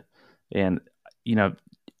stupid, and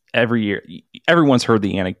every year, everyone's heard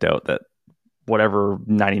the anecdote that whatever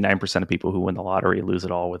 99% of people who win the lottery lose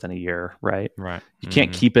it all within a year, right? Right. You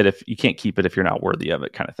can't keep it if you're not worthy of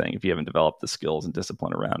it, kind of thing. If you haven't developed the skills and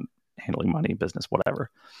discipline around handling money, business, whatever.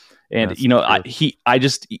 And even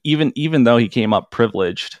though he came up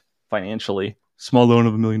privileged financially, small loan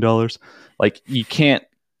of $1 million, like you can't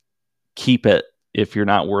keep it if you're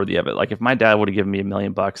not worthy of it. Like if my dad would have given me $1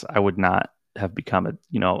 million, I would not have become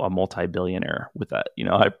a multi-billionaire with that.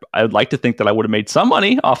 I would like to think that I would have made some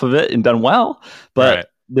money off of it and done well, but Right.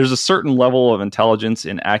 there's a certain level of intelligence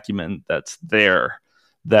and acumen that's there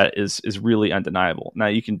that is really undeniable. Now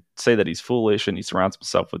you can say that he's foolish and he surrounds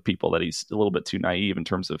himself with people that he's a little bit too naive in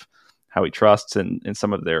terms of how he trusts, and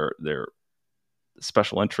some of their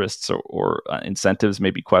special interests or incentives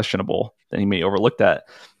may be questionable, then he may overlook that.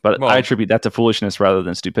 But I attribute that to foolishness rather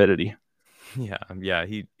than stupidity. Yeah.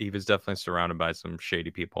 He was definitely surrounded by some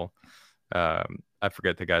shady people. I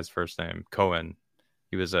forget the guy's first name. Cohen.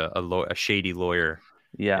 He was a shady lawyer.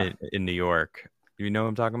 Yeah, in New York. You know what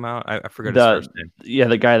I'm talking about? I forget his first name. Yeah,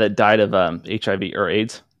 the guy that died of HIV or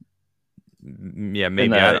AIDS. Yeah,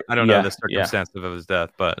 maybe. I don't know the circumstances of his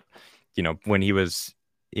death, but when he was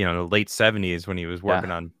in the late 70s, when he was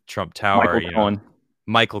working on Trump Tower,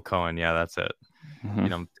 Michael Cohen. Yeah, that's it.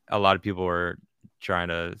 Mm-hmm. A lot of people were trying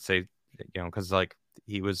to say, because like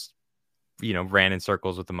he was, ran in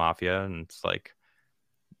circles with the mafia, and it's like,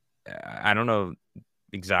 I don't know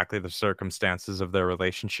exactly the circumstances of their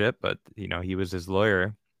relationship, but he was his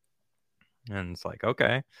lawyer, and it's like,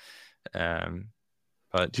 okay. But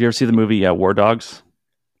did you ever see the movie War Dogs?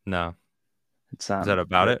 No. Is that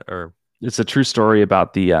about it, or it's a true story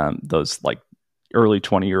about the those like early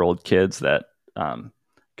 20-year-old kids that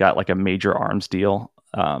got like a major arms deal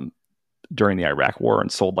during the Iraq War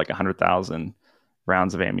and sold like 100,000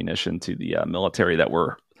 rounds of ammunition to the military that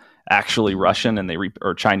were actually Russian and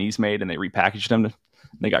or Chinese made, and they repackaged them. And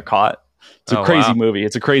they got caught. It's a crazy movie.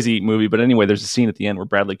 It's a crazy movie. But anyway, there's a scene at the end where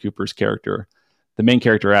Bradley Cooper's character, the main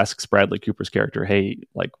character, asks Bradley Cooper's character, "Hey,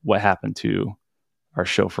 like, what happened to our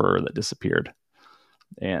chauffeur that disappeared?"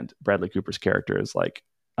 And Bradley Cooper's character is like,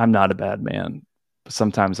 "I'm not a bad man, but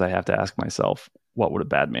sometimes I have to ask myself, what would a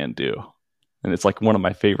bad man do?" And it's like one of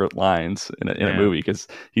my favorite lines in a movie, because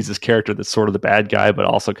he's this character that's sort of the bad guy, but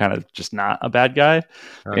also kind of just not a bad guy.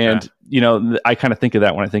 Okay. And, I kind of think of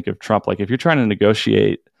that when I think of Trump. Like, if you're trying to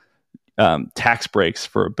negotiate tax breaks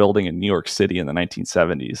for a building in New York City in the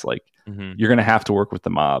 1970s, like, you're going to have to work with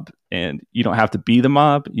the mob, and you don't have to be the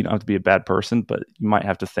mob. You don't have to be a bad person, but you might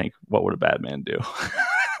have to think, what would a bad man do?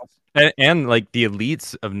 And like the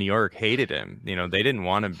elites of New York hated him. They didn't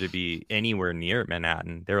want him to be anywhere near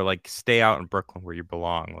Manhattan. They were like, stay out in Brooklyn where you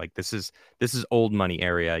belong. Like, this is old money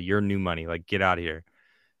area. You're new money. Like, get out of here.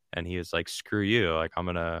 And he was like, screw you. Like, I'm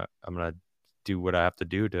gonna do what I have to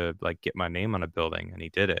do to like get my name on a building. And he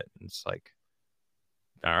did it. And it's like,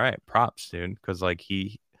 all right, props, dude. Because like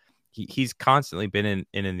he's constantly been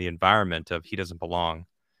in the environment of he doesn't belong.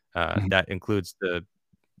 That includes the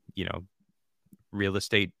real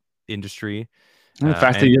estate industry, and the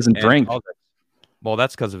fact that he doesn't drink. Well,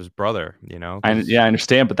 that's because of his brother. I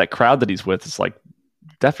understand, but that crowd that he's with is like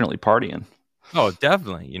definitely partying. Oh,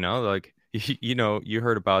 definitely. Like you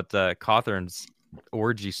heard about Cawthorn's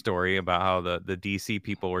orgy story about how the DC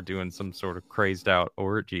people were doing some sort of crazed out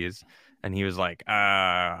orgies, and he was like,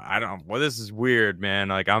 I don't. Well, this is weird, man.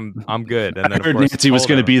 Like, I'm good. And then I heard Nancy was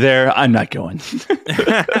going to be there. I'm not going.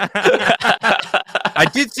 I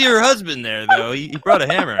did see her husband there, though. He brought a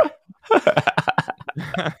hammer.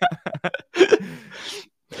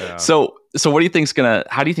 So what do you think's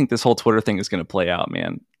how do you think this whole Twitter thing is gonna play out,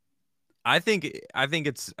 man? I think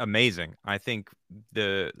it's amazing. I think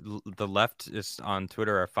the leftists on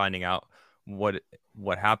Twitter are finding out what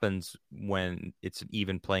happens when it's an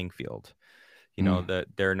even playing field. That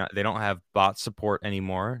they don't have bot support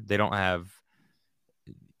anymore. They don't have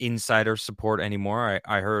insider support anymore.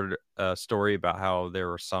 I heard a story about how there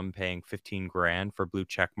were some paying $15,000 for blue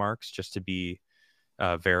check marks just to be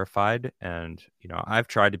verified. And I've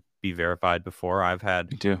tried to be verified before. I've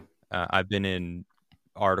been in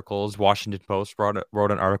articles. Washington Post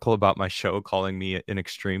wrote an article about my show, calling me an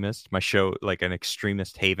extremist. My show, like an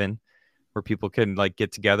extremist haven where people can like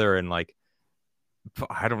get together and like,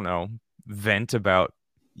 I don't know, vent about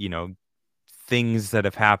things that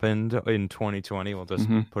have happened in 2020. We'll just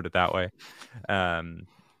put it that way. And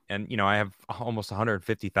I have almost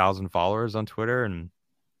 150,000 followers on Twitter, and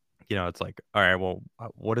it's like, all right, well,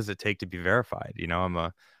 what does it take to be verified? I'm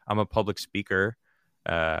a public speaker.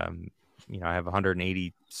 I have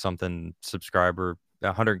 180 something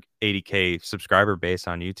 180K subscriber base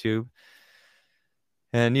on YouTube.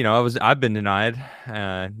 And I've been denied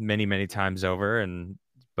many times over,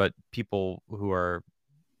 but people who are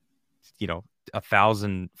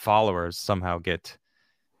 1,000 followers somehow get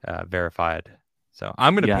verified. So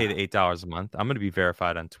I'm going to pay the $8 a month. I'm going to be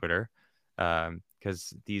verified on Twitter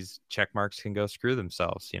because these check marks can go screw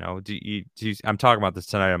themselves. I'm talking about this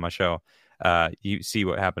tonight on my show. You see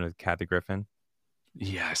what happened with Kathy Griffin?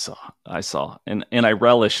 Yeah, I saw, and I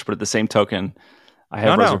relish, but at the same token, I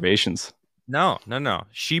have reservations. No.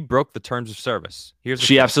 She broke the terms of service. Here's the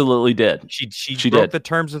She thing. absolutely did. She did. broke the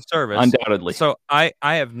terms of service. Undoubtedly. So I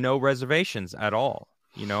have no reservations at all,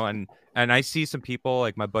 and I see some people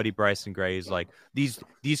like my buddy Bryson Gray is like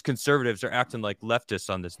these conservatives are acting like leftists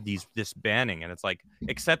on this banning, and it's like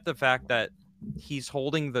accept the fact that he's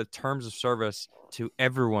holding the terms of service to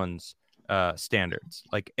everyone's standards.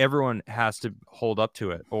 Like everyone has to hold up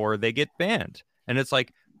to it or they get banned. And it's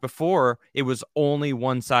like before it was only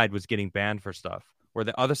one side was getting banned for stuff where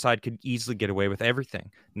the other side could easily get away with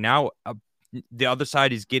everything. Now the other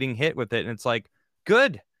side is getting hit with it, and it's like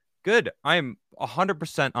good. I'm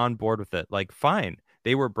 100% on board with it. Like fine,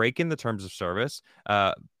 they were breaking the terms of service,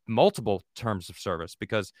 multiple terms of service,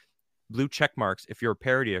 because blue check marks, if you're a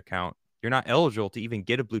parody account, you're not eligible to even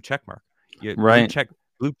get a blue check mark. Right.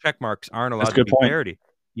 Blue check marks aren't allowed That's a to good be point. parody.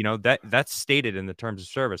 That's stated in the terms of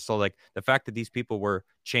service. So like the fact that these people were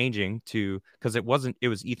changing to, because it was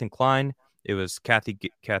Ethan Klein, it was Kathy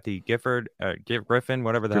Gifford, Griffin,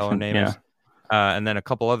 whatever the hell her name is, and then a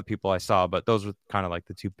couple other people I saw, but those were kind of like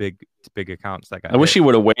the two big accounts that got. I wish he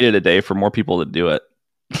would have waited a day for more people to do it.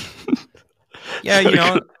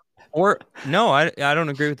 Yeah, or no, I don't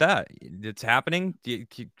agree with that. It's happening.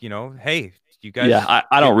 Hey, you guys. Yeah,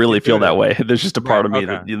 I don't really feel that way. There's just a part of me okay.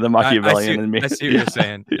 that the Machiavellian in me. I see what you're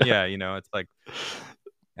saying. Yeah, it's like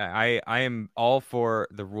I am all for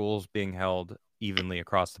the rules being held evenly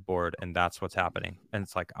across the board, and that's what's happening. And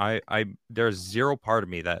it's like there's zero part of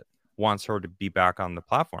me that wants her to be back on the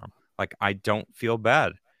platform. Like I don't feel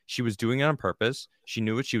bad. She was doing it on purpose. She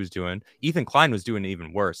knew what she was doing. Ethan Klein was doing it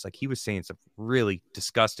even worse. Like he was saying some really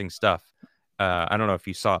disgusting stuff. I don't know if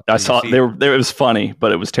you saw it. I saw it. It was funny,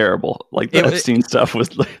 but it was terrible. Like the Epstein stuff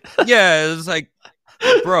was like yeah, it was like,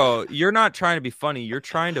 bro, you're not trying to be funny. You're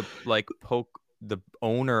trying to like poke the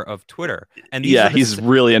owner of Twitter. And he's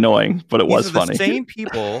really annoying, but it was funny. The same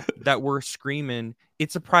people that were screaming,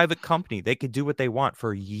 it's a private company. They could do what they want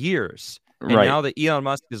for years. And now that Elon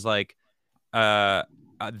Musk is like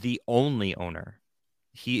the only owner.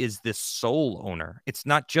 He is the sole owner. It's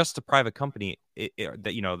not just a private company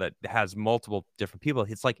that has multiple different people.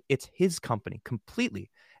 It's like it's his company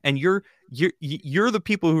completely. And you're the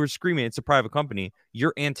people who are screaming it's a private company.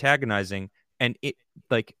 You're antagonizing and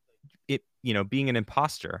being an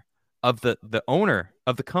imposter of the owner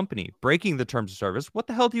of the company, breaking the terms of service. What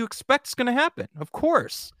the hell do you expect is going to happen? Of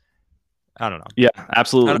course. I don't know. Yeah,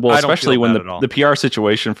 absolutely. Well, especially when the PR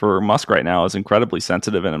situation for Musk right now is incredibly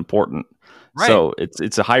sensitive and important. Right. So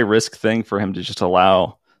it's a high risk thing for him to just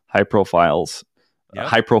allow high profile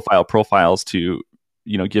profiles to,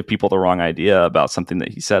 give people the wrong idea about something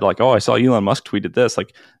that he said. Like, oh, I saw Elon Musk tweeted this.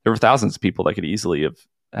 Like there were thousands of people that could easily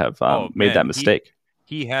have made that mistake.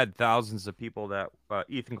 He had thousands of people that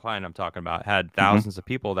Ethan Klein, I'm talking about, had thousands of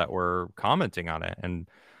people that were commenting on it and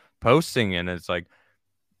posting. And it's like,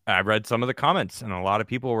 I read some of the comments and a lot of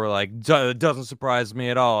people were like, it doesn't surprise me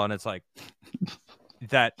at all. And it's like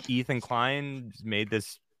that Ethan Klein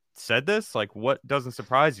said this, like, what doesn't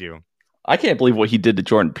surprise you? I can't believe what he did to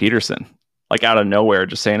Jordan Peterson, like out of nowhere,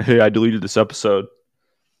 just saying, hey, I deleted this episode.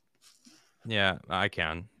 Yeah, I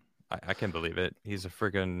can believe it. He's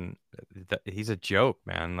he's a joke,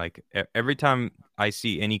 man. Like every time I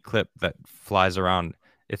see any clip that flies around,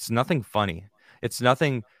 it's nothing funny. It's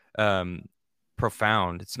nothing,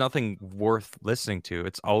 profound. It's nothing worth listening to.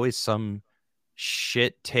 It's always some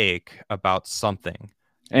shit take about something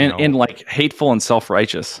and like hateful and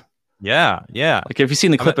self-righteous. Yeah Like have you seen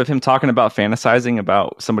the clip of him talking about fantasizing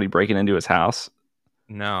about somebody breaking into his house?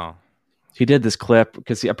 No, he did this clip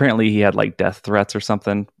because apparently he had like death threats or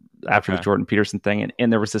something after the Jordan Peterson thing,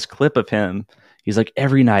 and there was this clip of him. He's like,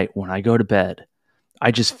 every night when I go to bed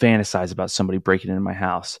I just fantasize about somebody breaking into my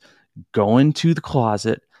house, going to the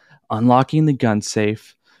closet, unlocking the gun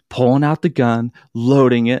safe, pulling out the gun,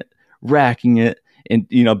 loading it, racking it, and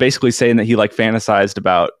basically saying that he like fantasized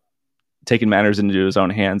about taking matters into his own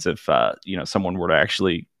hands if someone were to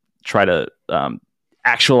actually try to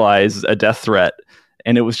actualize a death threat.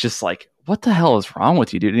 And it was just like, what the hell is wrong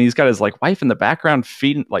with you, dude? And he's got his like wife in the background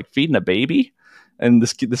feeding a baby, and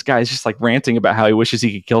this guy is just like ranting about how he wishes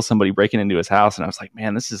he could kill somebody breaking into his house. And I was like,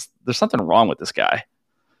 man, there's something wrong with this guy.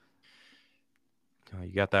 Oh,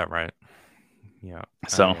 you got that right. Yeah.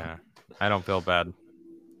 So I don't feel bad.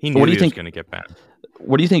 He knew he was going to get banned.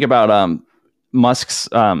 What do you think about Musk's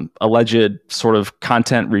alleged sort of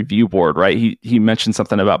content review board? Right, he mentioned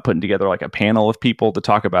something about putting together like a panel of people to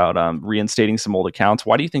talk about reinstating some old accounts.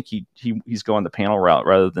 Why do you think he's going the panel route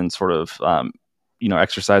rather than sort of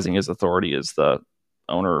exercising his authority as the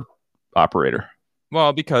owner operator?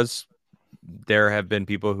 Well, because there have been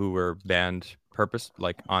people who were banned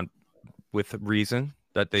with reason.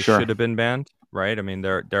 that they Sure. should have been banned, right? I mean,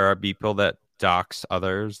 there are people that dox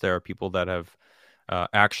others. There are people that have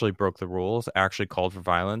actually broke the rules, actually called for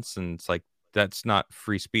violence, and it's like that's not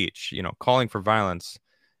free speech. Calling for violence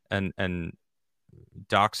and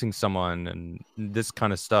doxing someone and this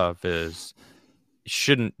kind of stuff you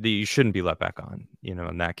shouldn't be let back on.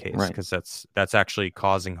 In that case, Right. because that's actually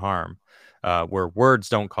causing harm, where words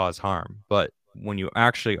don't cause harm, but when you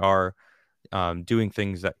actually are doing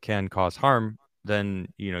things that can cause harm, then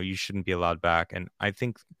you shouldn't be allowed back. And I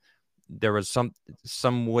think there was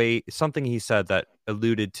something he said that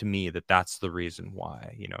alluded to me that that's the reason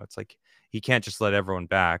why. It's like he can't just let everyone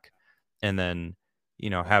back and then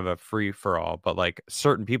have a free for all. But like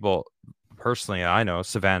certain people, personally, I know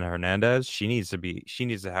Savannah Hernandez, she needs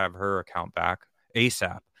to have her account back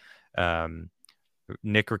ASAP.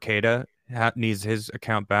 Nick Rekieta needs his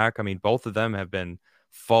account back. I mean, both of them have been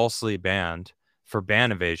falsely banned for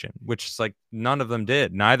ban evasion, which is like neither of them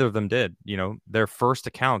did. Their first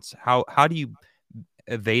accounts. How do you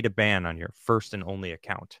evade a ban on your first and only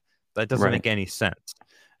account? That doesn't make any sense.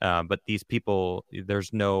 But these people,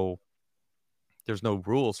 there's no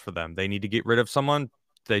rules for them. They need to get rid of someone,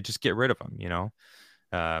 they just get rid of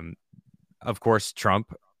them. Of course,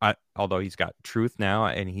 Trump, although he's got truth now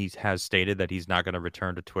and he has stated that he's not going to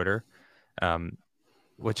return to Twitter,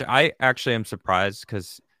 which I actually am surprised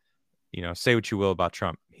because, say what you will about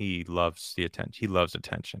Trump, he loves the attention. He loves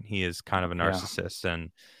attention. He is kind of a narcissist.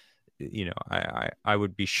 And, I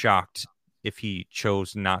would be shocked if he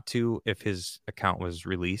chose not to, if his account was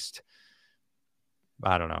released.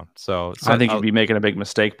 I don't know. So I think he'd be making a big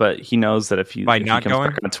mistake, but he knows that if he comes back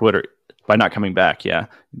on Twitter, by not coming back,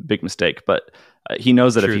 big mistake. But he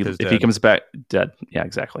knows that if he comes back dead,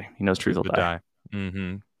 exactly. He knows truth will die.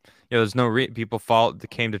 Mm-hmm. There's no people that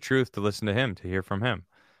came to truth to listen to him, to hear from him.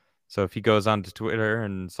 So if he goes on to Twitter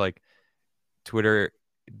and it's like Twitter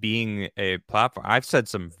being a platform, I've said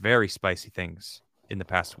some very spicy things in the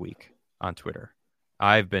past week on Twitter.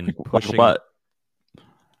 I've been pushing. What?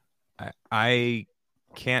 I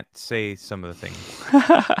can't say some of the things.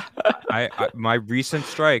 My recent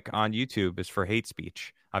strike on YouTube is for hate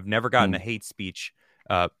speech. I've never gotten a hate speech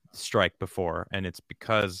strike before, and it's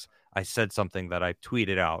because I said something that I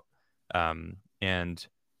tweeted out.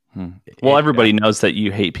 Everybody knows that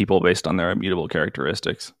you hate people based on their immutable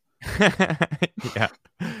characteristics.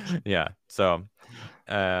 Yeah. So,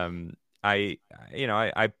 I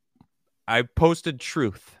posted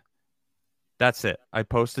truth. That's it. I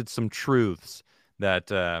posted some truths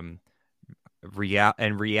that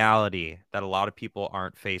reality that a lot of people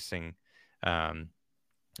aren't facing, and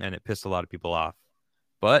it pissed a lot of people off.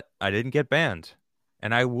 But I didn't get banned,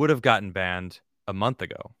 and I would have gotten banned a month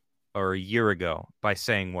ago or a year ago by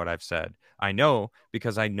saying what I've said. I know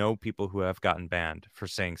because I know people who have gotten banned for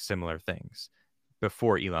saying similar things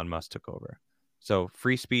before Elon Musk took over. So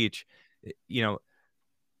free speech,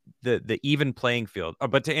 the even playing field.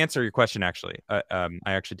 But to answer your question, actually, I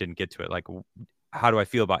actually didn't get to it. Like, how do I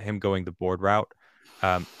feel about him going the board route?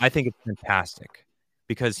 I think it's fantastic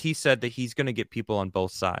because he said that he's going to get people on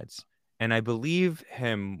both sides. And I believe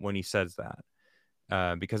him when he says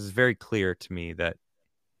that, because it's very clear to me that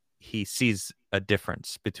he sees a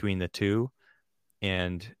difference between the two.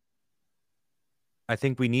 And I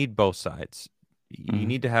think we need both sides. You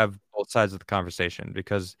need to have both sides of the conversation,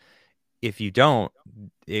 because if you don't,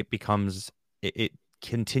 it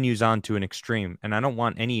continues on to an extreme. And I don't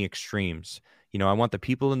want any extremes. I want the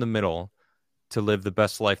people in the middle to live the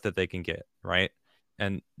best life that they can get, right?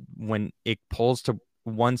 And when it pulls to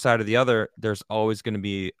one side or the other, there's always going to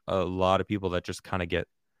be a lot of people that just kind of get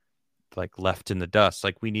like left in the dust.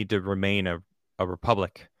 Like, we need to remain a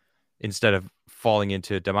republic instead of falling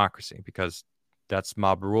into democracy, because that's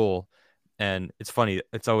mob rule. And it's funny,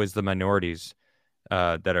 it's always the minorities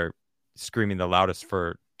that are screaming the loudest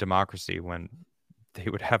for democracy when they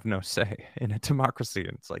would have no say in a democracy.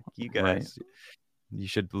 And it's like, you guys, you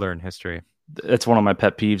should learn history. It's one of my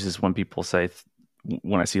pet peeves is when people say,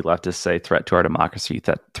 when I see leftists say threat to our democracy,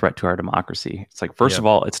 threat to our democracy. It's like, first of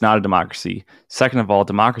all, it's not a democracy. Second of all,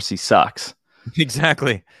 democracy sucks.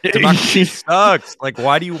 Exactly. Democracy sucks. Like,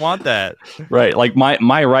 why do you want that? Right. Like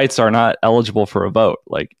my rights are not eligible for a vote.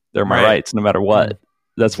 Like, they're my rights no matter what.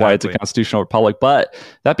 That's why it's a constitutional republic. But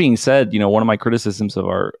that being said, one of my criticisms of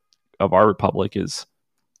our republic is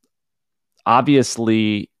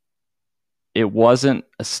obviously it wasn't,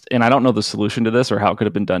 and I don't know the solution to this or how it could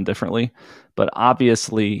have been done differently, but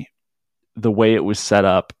obviously the way it was set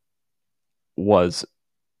up was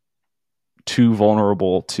too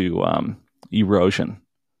vulnerable to erosion,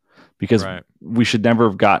 because Right. we should never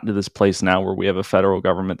have gotten to this place now where we have a federal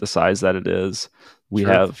government the size that it is. We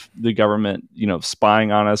Sure. have the government,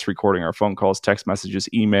 spying on us, recording our phone calls, text messages,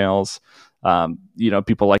 emails.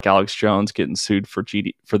 People like Alex Jones getting sued for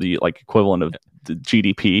for the like equivalent of the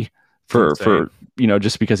GDP for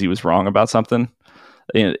just because he was wrong about something.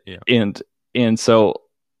 And so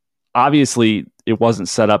obviously it wasn't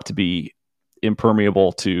set up to be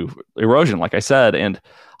impermeable to erosion, like I said. And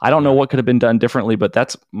I don't know what could have been done differently, but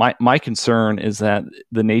that's my concern is that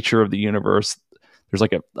the nature of the universe, there's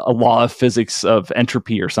like a law of physics of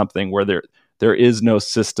entropy or something where there is no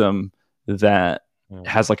system that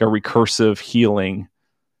has like a recursive healing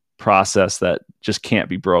process that just can't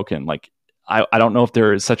be broken. Like I don't know if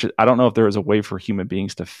there is I don't know if there is a way for human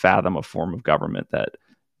beings to fathom a form of government that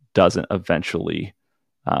doesn't eventually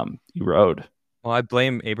erode. Well, I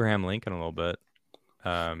blame Abraham Lincoln a little bit,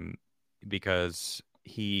 because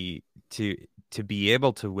he to be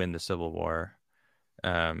able to win the Civil War,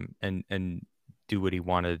 and do what he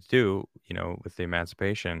wanted to do, with the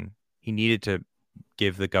emancipation, he needed to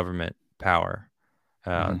give the government power,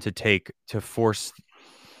 to force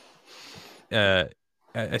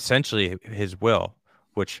essentially his will,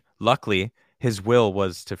 which luckily his will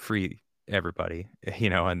was to free everybody,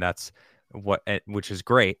 and that's which is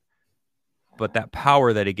great. But that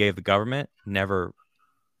power that he gave the government never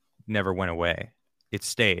went away. It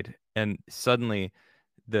stayed. And suddenly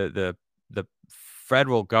the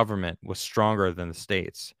federal government was stronger than the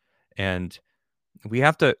states. And we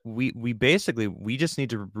just need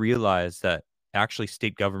to realize that actually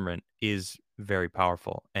state government is very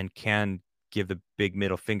powerful and can give the big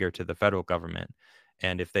middle finger to the federal government.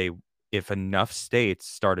 And if enough states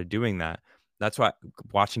started doing that, that's why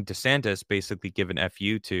watching DeSantis basically give an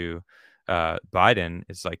FU to Biden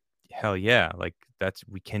is like, hell yeah, like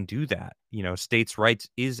we can do that. States' rights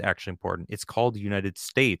is actually important. It's called the United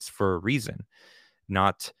States for a reason,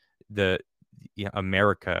 not the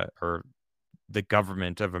America or the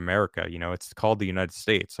government of America. It's called the United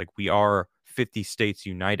States. Like, we are 50 states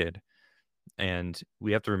united, and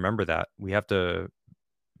we have to remember that. We have to,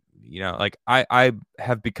 like I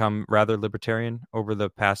have become rather libertarian over the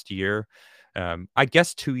past year. I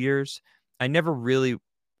guess 2 years. I never really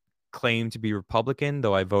claimed to be Republican,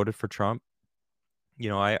 though I voted for Trump.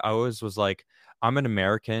 I always was like, I'm an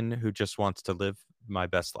American who just wants to live my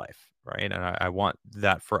best life, right? And I want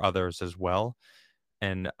that for others as well.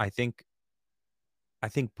 And I think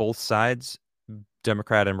both sides,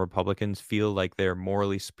 Democrat and Republicans, feel like they're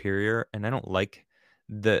morally superior, and I don't like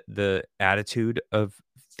the attitude of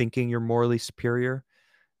thinking you're morally superior.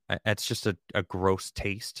 It's just a gross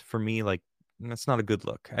taste for me. Like, that's not a good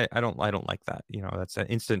look. I don't like that. That's an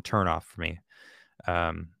instant turnoff for me.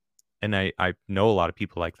 And I know a lot of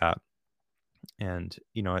people like that. And,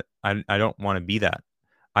 I don't want to be that.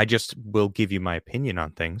 I just will give you my opinion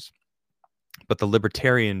on things. But the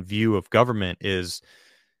libertarian view of government is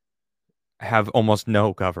have almost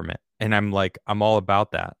no government. And I'm all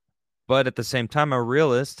about that. But at the same time, I'm a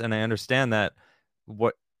realist, and I understand that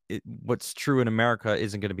what's true in America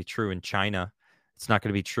isn't going to be true in China. It's not going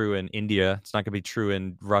to be true in India. It's not going to be true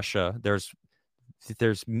in Russia. There's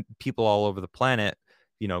people all over the planet.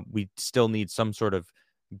 We still need some sort of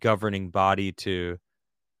governing body to,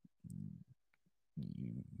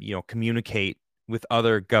 communicate with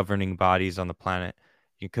other governing bodies on the planet,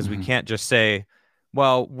 because we can't just say,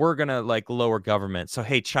 well, we're going to lower government. So,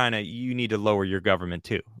 hey, China, you need to lower your government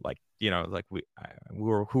too.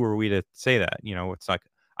 Who are we to say that? It's like,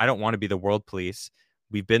 I don't want to be the world police.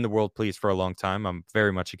 We've been the world police for a long time. I'm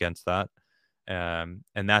very much against that. And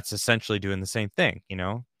that's essentially doing the same thing,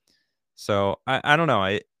 So I don't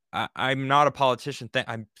know. I'm not a politician.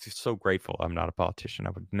 I'm so grateful I'm not a politician. I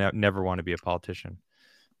would never want to be a politician.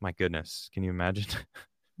 My goodness. Can you imagine?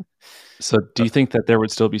 So do you think that there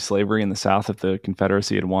would still be slavery in the South if the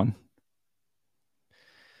Confederacy had won?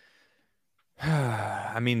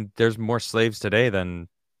 I mean, there's more slaves today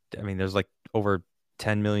there's over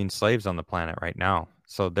 10 million slaves on the planet right now.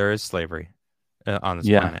 So there is slavery on this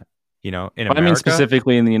planet, in America. I mean,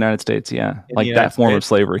 specifically in the United States. Yeah. Like that form of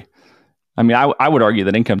slavery. I mean, I would argue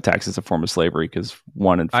that income tax is a form of slavery, because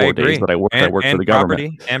 1 in 4 days that I work for the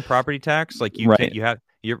government. And property tax. Like we're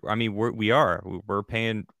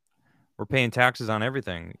paying taxes on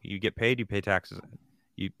everything. You get paid, you pay taxes.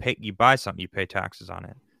 You buy something, you pay taxes on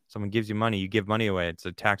it. Someone gives you money, you give money away. It's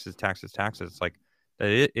a taxes. It's like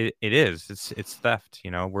it is. It's theft.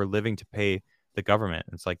 We're living to pay the government.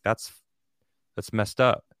 It's like that's messed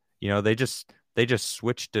up. They just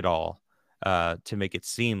switched it all to make it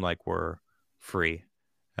seem like we're free.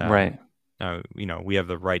 Right. We have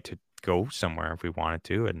the right to go somewhere if we wanted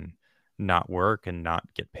to, and not work and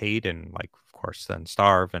not get paid and, like, of course, then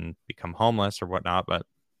starve and become homeless or whatnot. But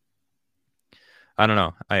I don't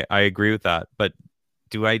know. I agree with that. But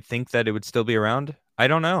do I think that it would still be around? I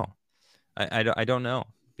don't know. I don't know,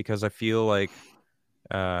 because I feel like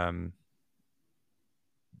it's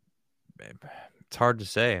hard to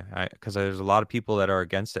say, because there's a lot of people that are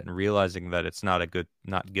against it and realizing that it's not good.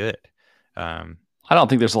 I don't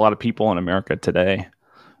think there's a lot of people in America today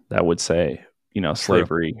that would say,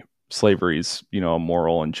 slavery's, a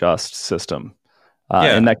moral and just system.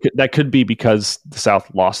 And that could be because the South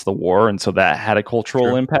lost the war, and so that had a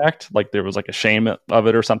cultural impact. Like there was like a shame of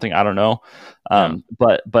it or something. I don't know.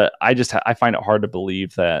 But I find it hard to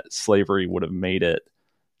believe that slavery would have made it,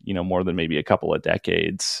 more than maybe a couple of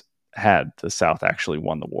decades had the South actually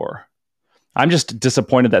won the war. I'm just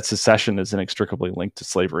disappointed that secession is inextricably linked to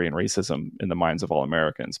slavery and racism in the minds of all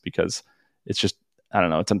Americans, because it's just, I don't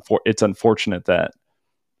know. It's unfortunate that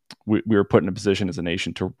we were put in a position as a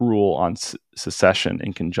nation to rule on secession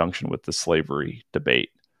in conjunction with the slavery debate.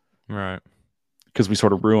 Right. Because we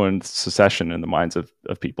sort of ruined secession in the minds of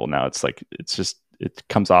people. Now it's like, it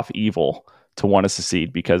comes off evil to want to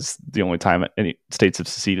secede, because the only time any states have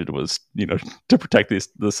seceded was, to protect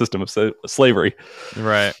the system of slavery.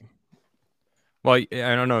 Right. Well, I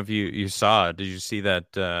don't know if you saw, did you see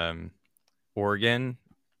that Oregon,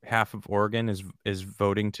 half of Oregon is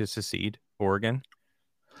voting to secede? Oregon?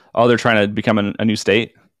 Oh, they're trying to become a new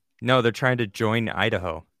state? No, they're trying to join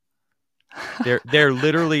Idaho. They're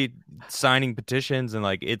literally signing petitions, and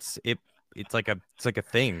like it's like a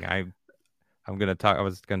thing. I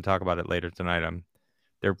was gonna talk about it later tonight.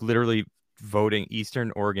 They're literally voting.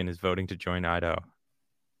 Eastern Oregon is voting to join Idaho,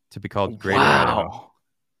 to be called Greater Idaho.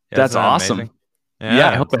 Yeah, that's awesome. Amazing? Yeah,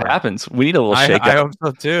 I hope it happens. We need a little shake up. I hope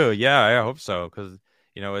so too. Yeah, I hope so, because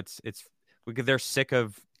they're sick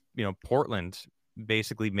of Portland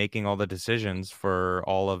basically making all the decisions for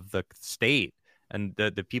all of the state, and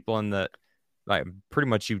the people in the, like, pretty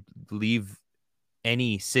much you leave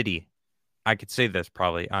any city, I could say this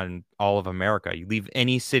probably on all of America, you leave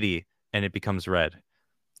any city and it becomes red.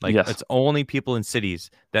 Like, yes. It's only people in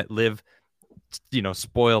cities that live,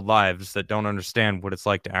 spoiled lives, that don't understand what it's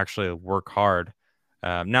like to actually work hard.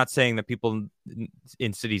 Not saying that people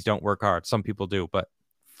in cities don't work hard. Some people do, but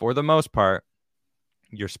for the most part,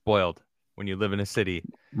 you're spoiled when you live in a city.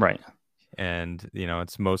 Right. And,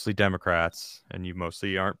 it's mostly Democrats, and you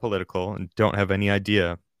mostly aren't political and don't have any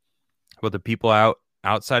idea. But the people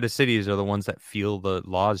outside of cities are the ones that feel the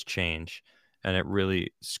laws change, and it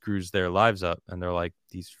really screws their lives up. And they're like,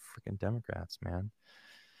 these freaking Democrats, man.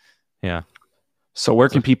 Yeah. So where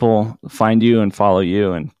can people find you and follow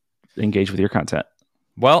you and engage with your content?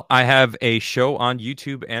 Well, I have a show on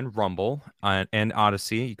YouTube and Rumble and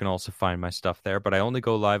Odyssey. You can also find my stuff there, but I only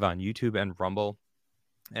go live on YouTube and Rumble.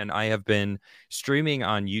 And I have been streaming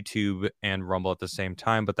on YouTube and Rumble at the same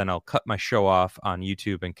time, but then I'll cut my show off on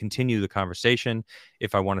YouTube and continue the conversation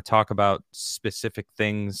if I want to talk about specific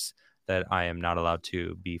things that I am not allowed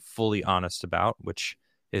to be fully honest about, which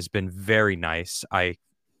has been very nice. I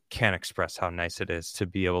can't express how nice it is to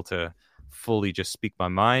be able to fully just speak my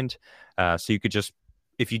mind. So you could just,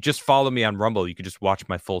 if you just follow me on Rumble, you could just watch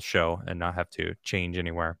my full show and not have to change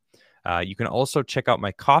anywhere. You can also check out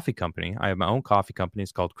my coffee company. I have my own coffee company.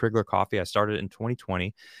 It's called Crigler Coffee. I started in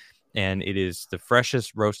 2020, and it is the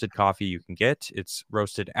freshest roasted coffee you can get. It's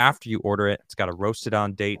roasted after you order it. It's got a roasted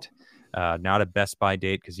on date, not a Best By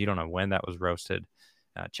date, because you don't know when that was roasted.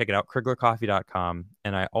 Check it out, criglercoffee.com.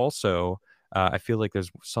 And I also, I feel like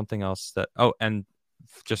there's something else that, and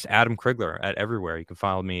just Adam Crigler at everywhere. You can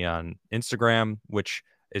follow me on Instagram, which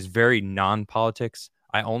is very non-politics.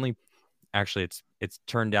 Actually, it's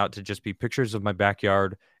turned out to just be pictures of my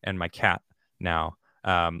backyard and my cat now.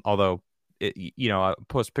 Although, I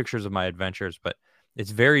post pictures of my adventures, but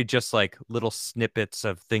it's very just like little snippets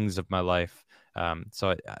of things of my life.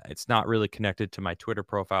 So it's not really connected to my Twitter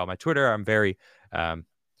profile. My Twitter, I'm very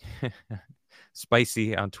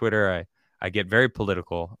spicy on Twitter. I get very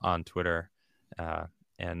political on Twitter.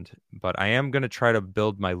 But I am going to try to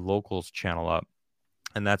build my locals channel up,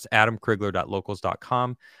 and that's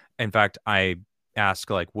adamcrigler.locals.com. In fact, I ask,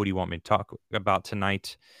 like, what do you want me to talk about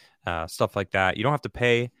tonight? Stuff like that. You don't have to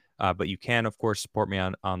pay, but you can, of course, support me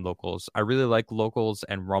on Locals. I really like Locals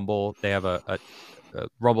and Rumble. They have a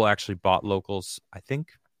Rumble actually bought Locals, I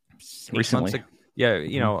think, recently.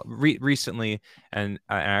 Recently, and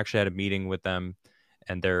I actually had a meeting with them,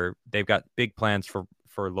 and they've got big plans for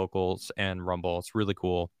Locals and Rumble. It's really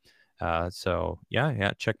cool. So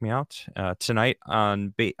check me out tonight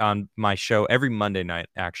on my show every Monday night.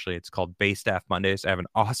 Actually, it's called Bay Staff Mondays. I have an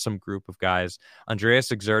awesome group of guys: Andreas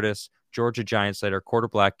Exertus, Georgia Giant Slater, Quarter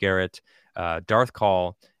Black Garrett, Darth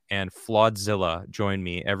Call, and Flawedzilla join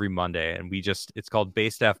me every Monday. And it's called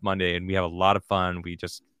Base Staff Monday, and we have a lot of fun. We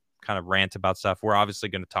just kind of rant about stuff. We're obviously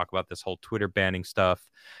going to talk about this whole Twitter banning stuff.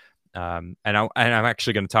 And I'm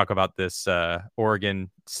actually going to talk about this Oregon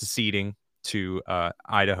seceding to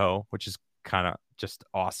Idaho, which is kind of just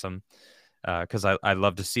awesome because I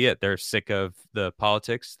love to see it. They're sick of the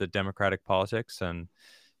politics, the Democratic politics. And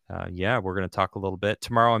we're going to talk a little bit.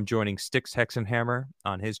 Tomorrow I'm joining Styx Hexenhammer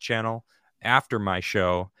on his channel after my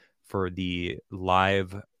show for the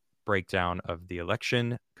live breakdown of the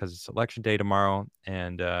election because it's election day tomorrow.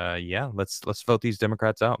 And let's vote these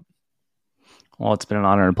Democrats out. Well, it's been an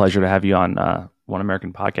honor and pleasure to have you on One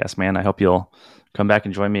American Podcast, man. I hope you'll come back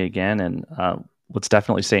and join me again. And let's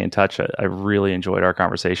definitely stay in touch. I really enjoyed our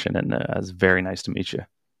conversation, and it was very nice to meet you.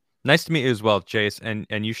 Nice to meet you as well, Chase. And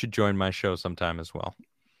you should join my show sometime as well.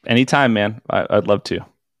 Anytime, man. I'd love to.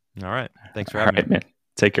 All right. Thanks for having me. Man.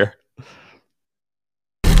 Take care.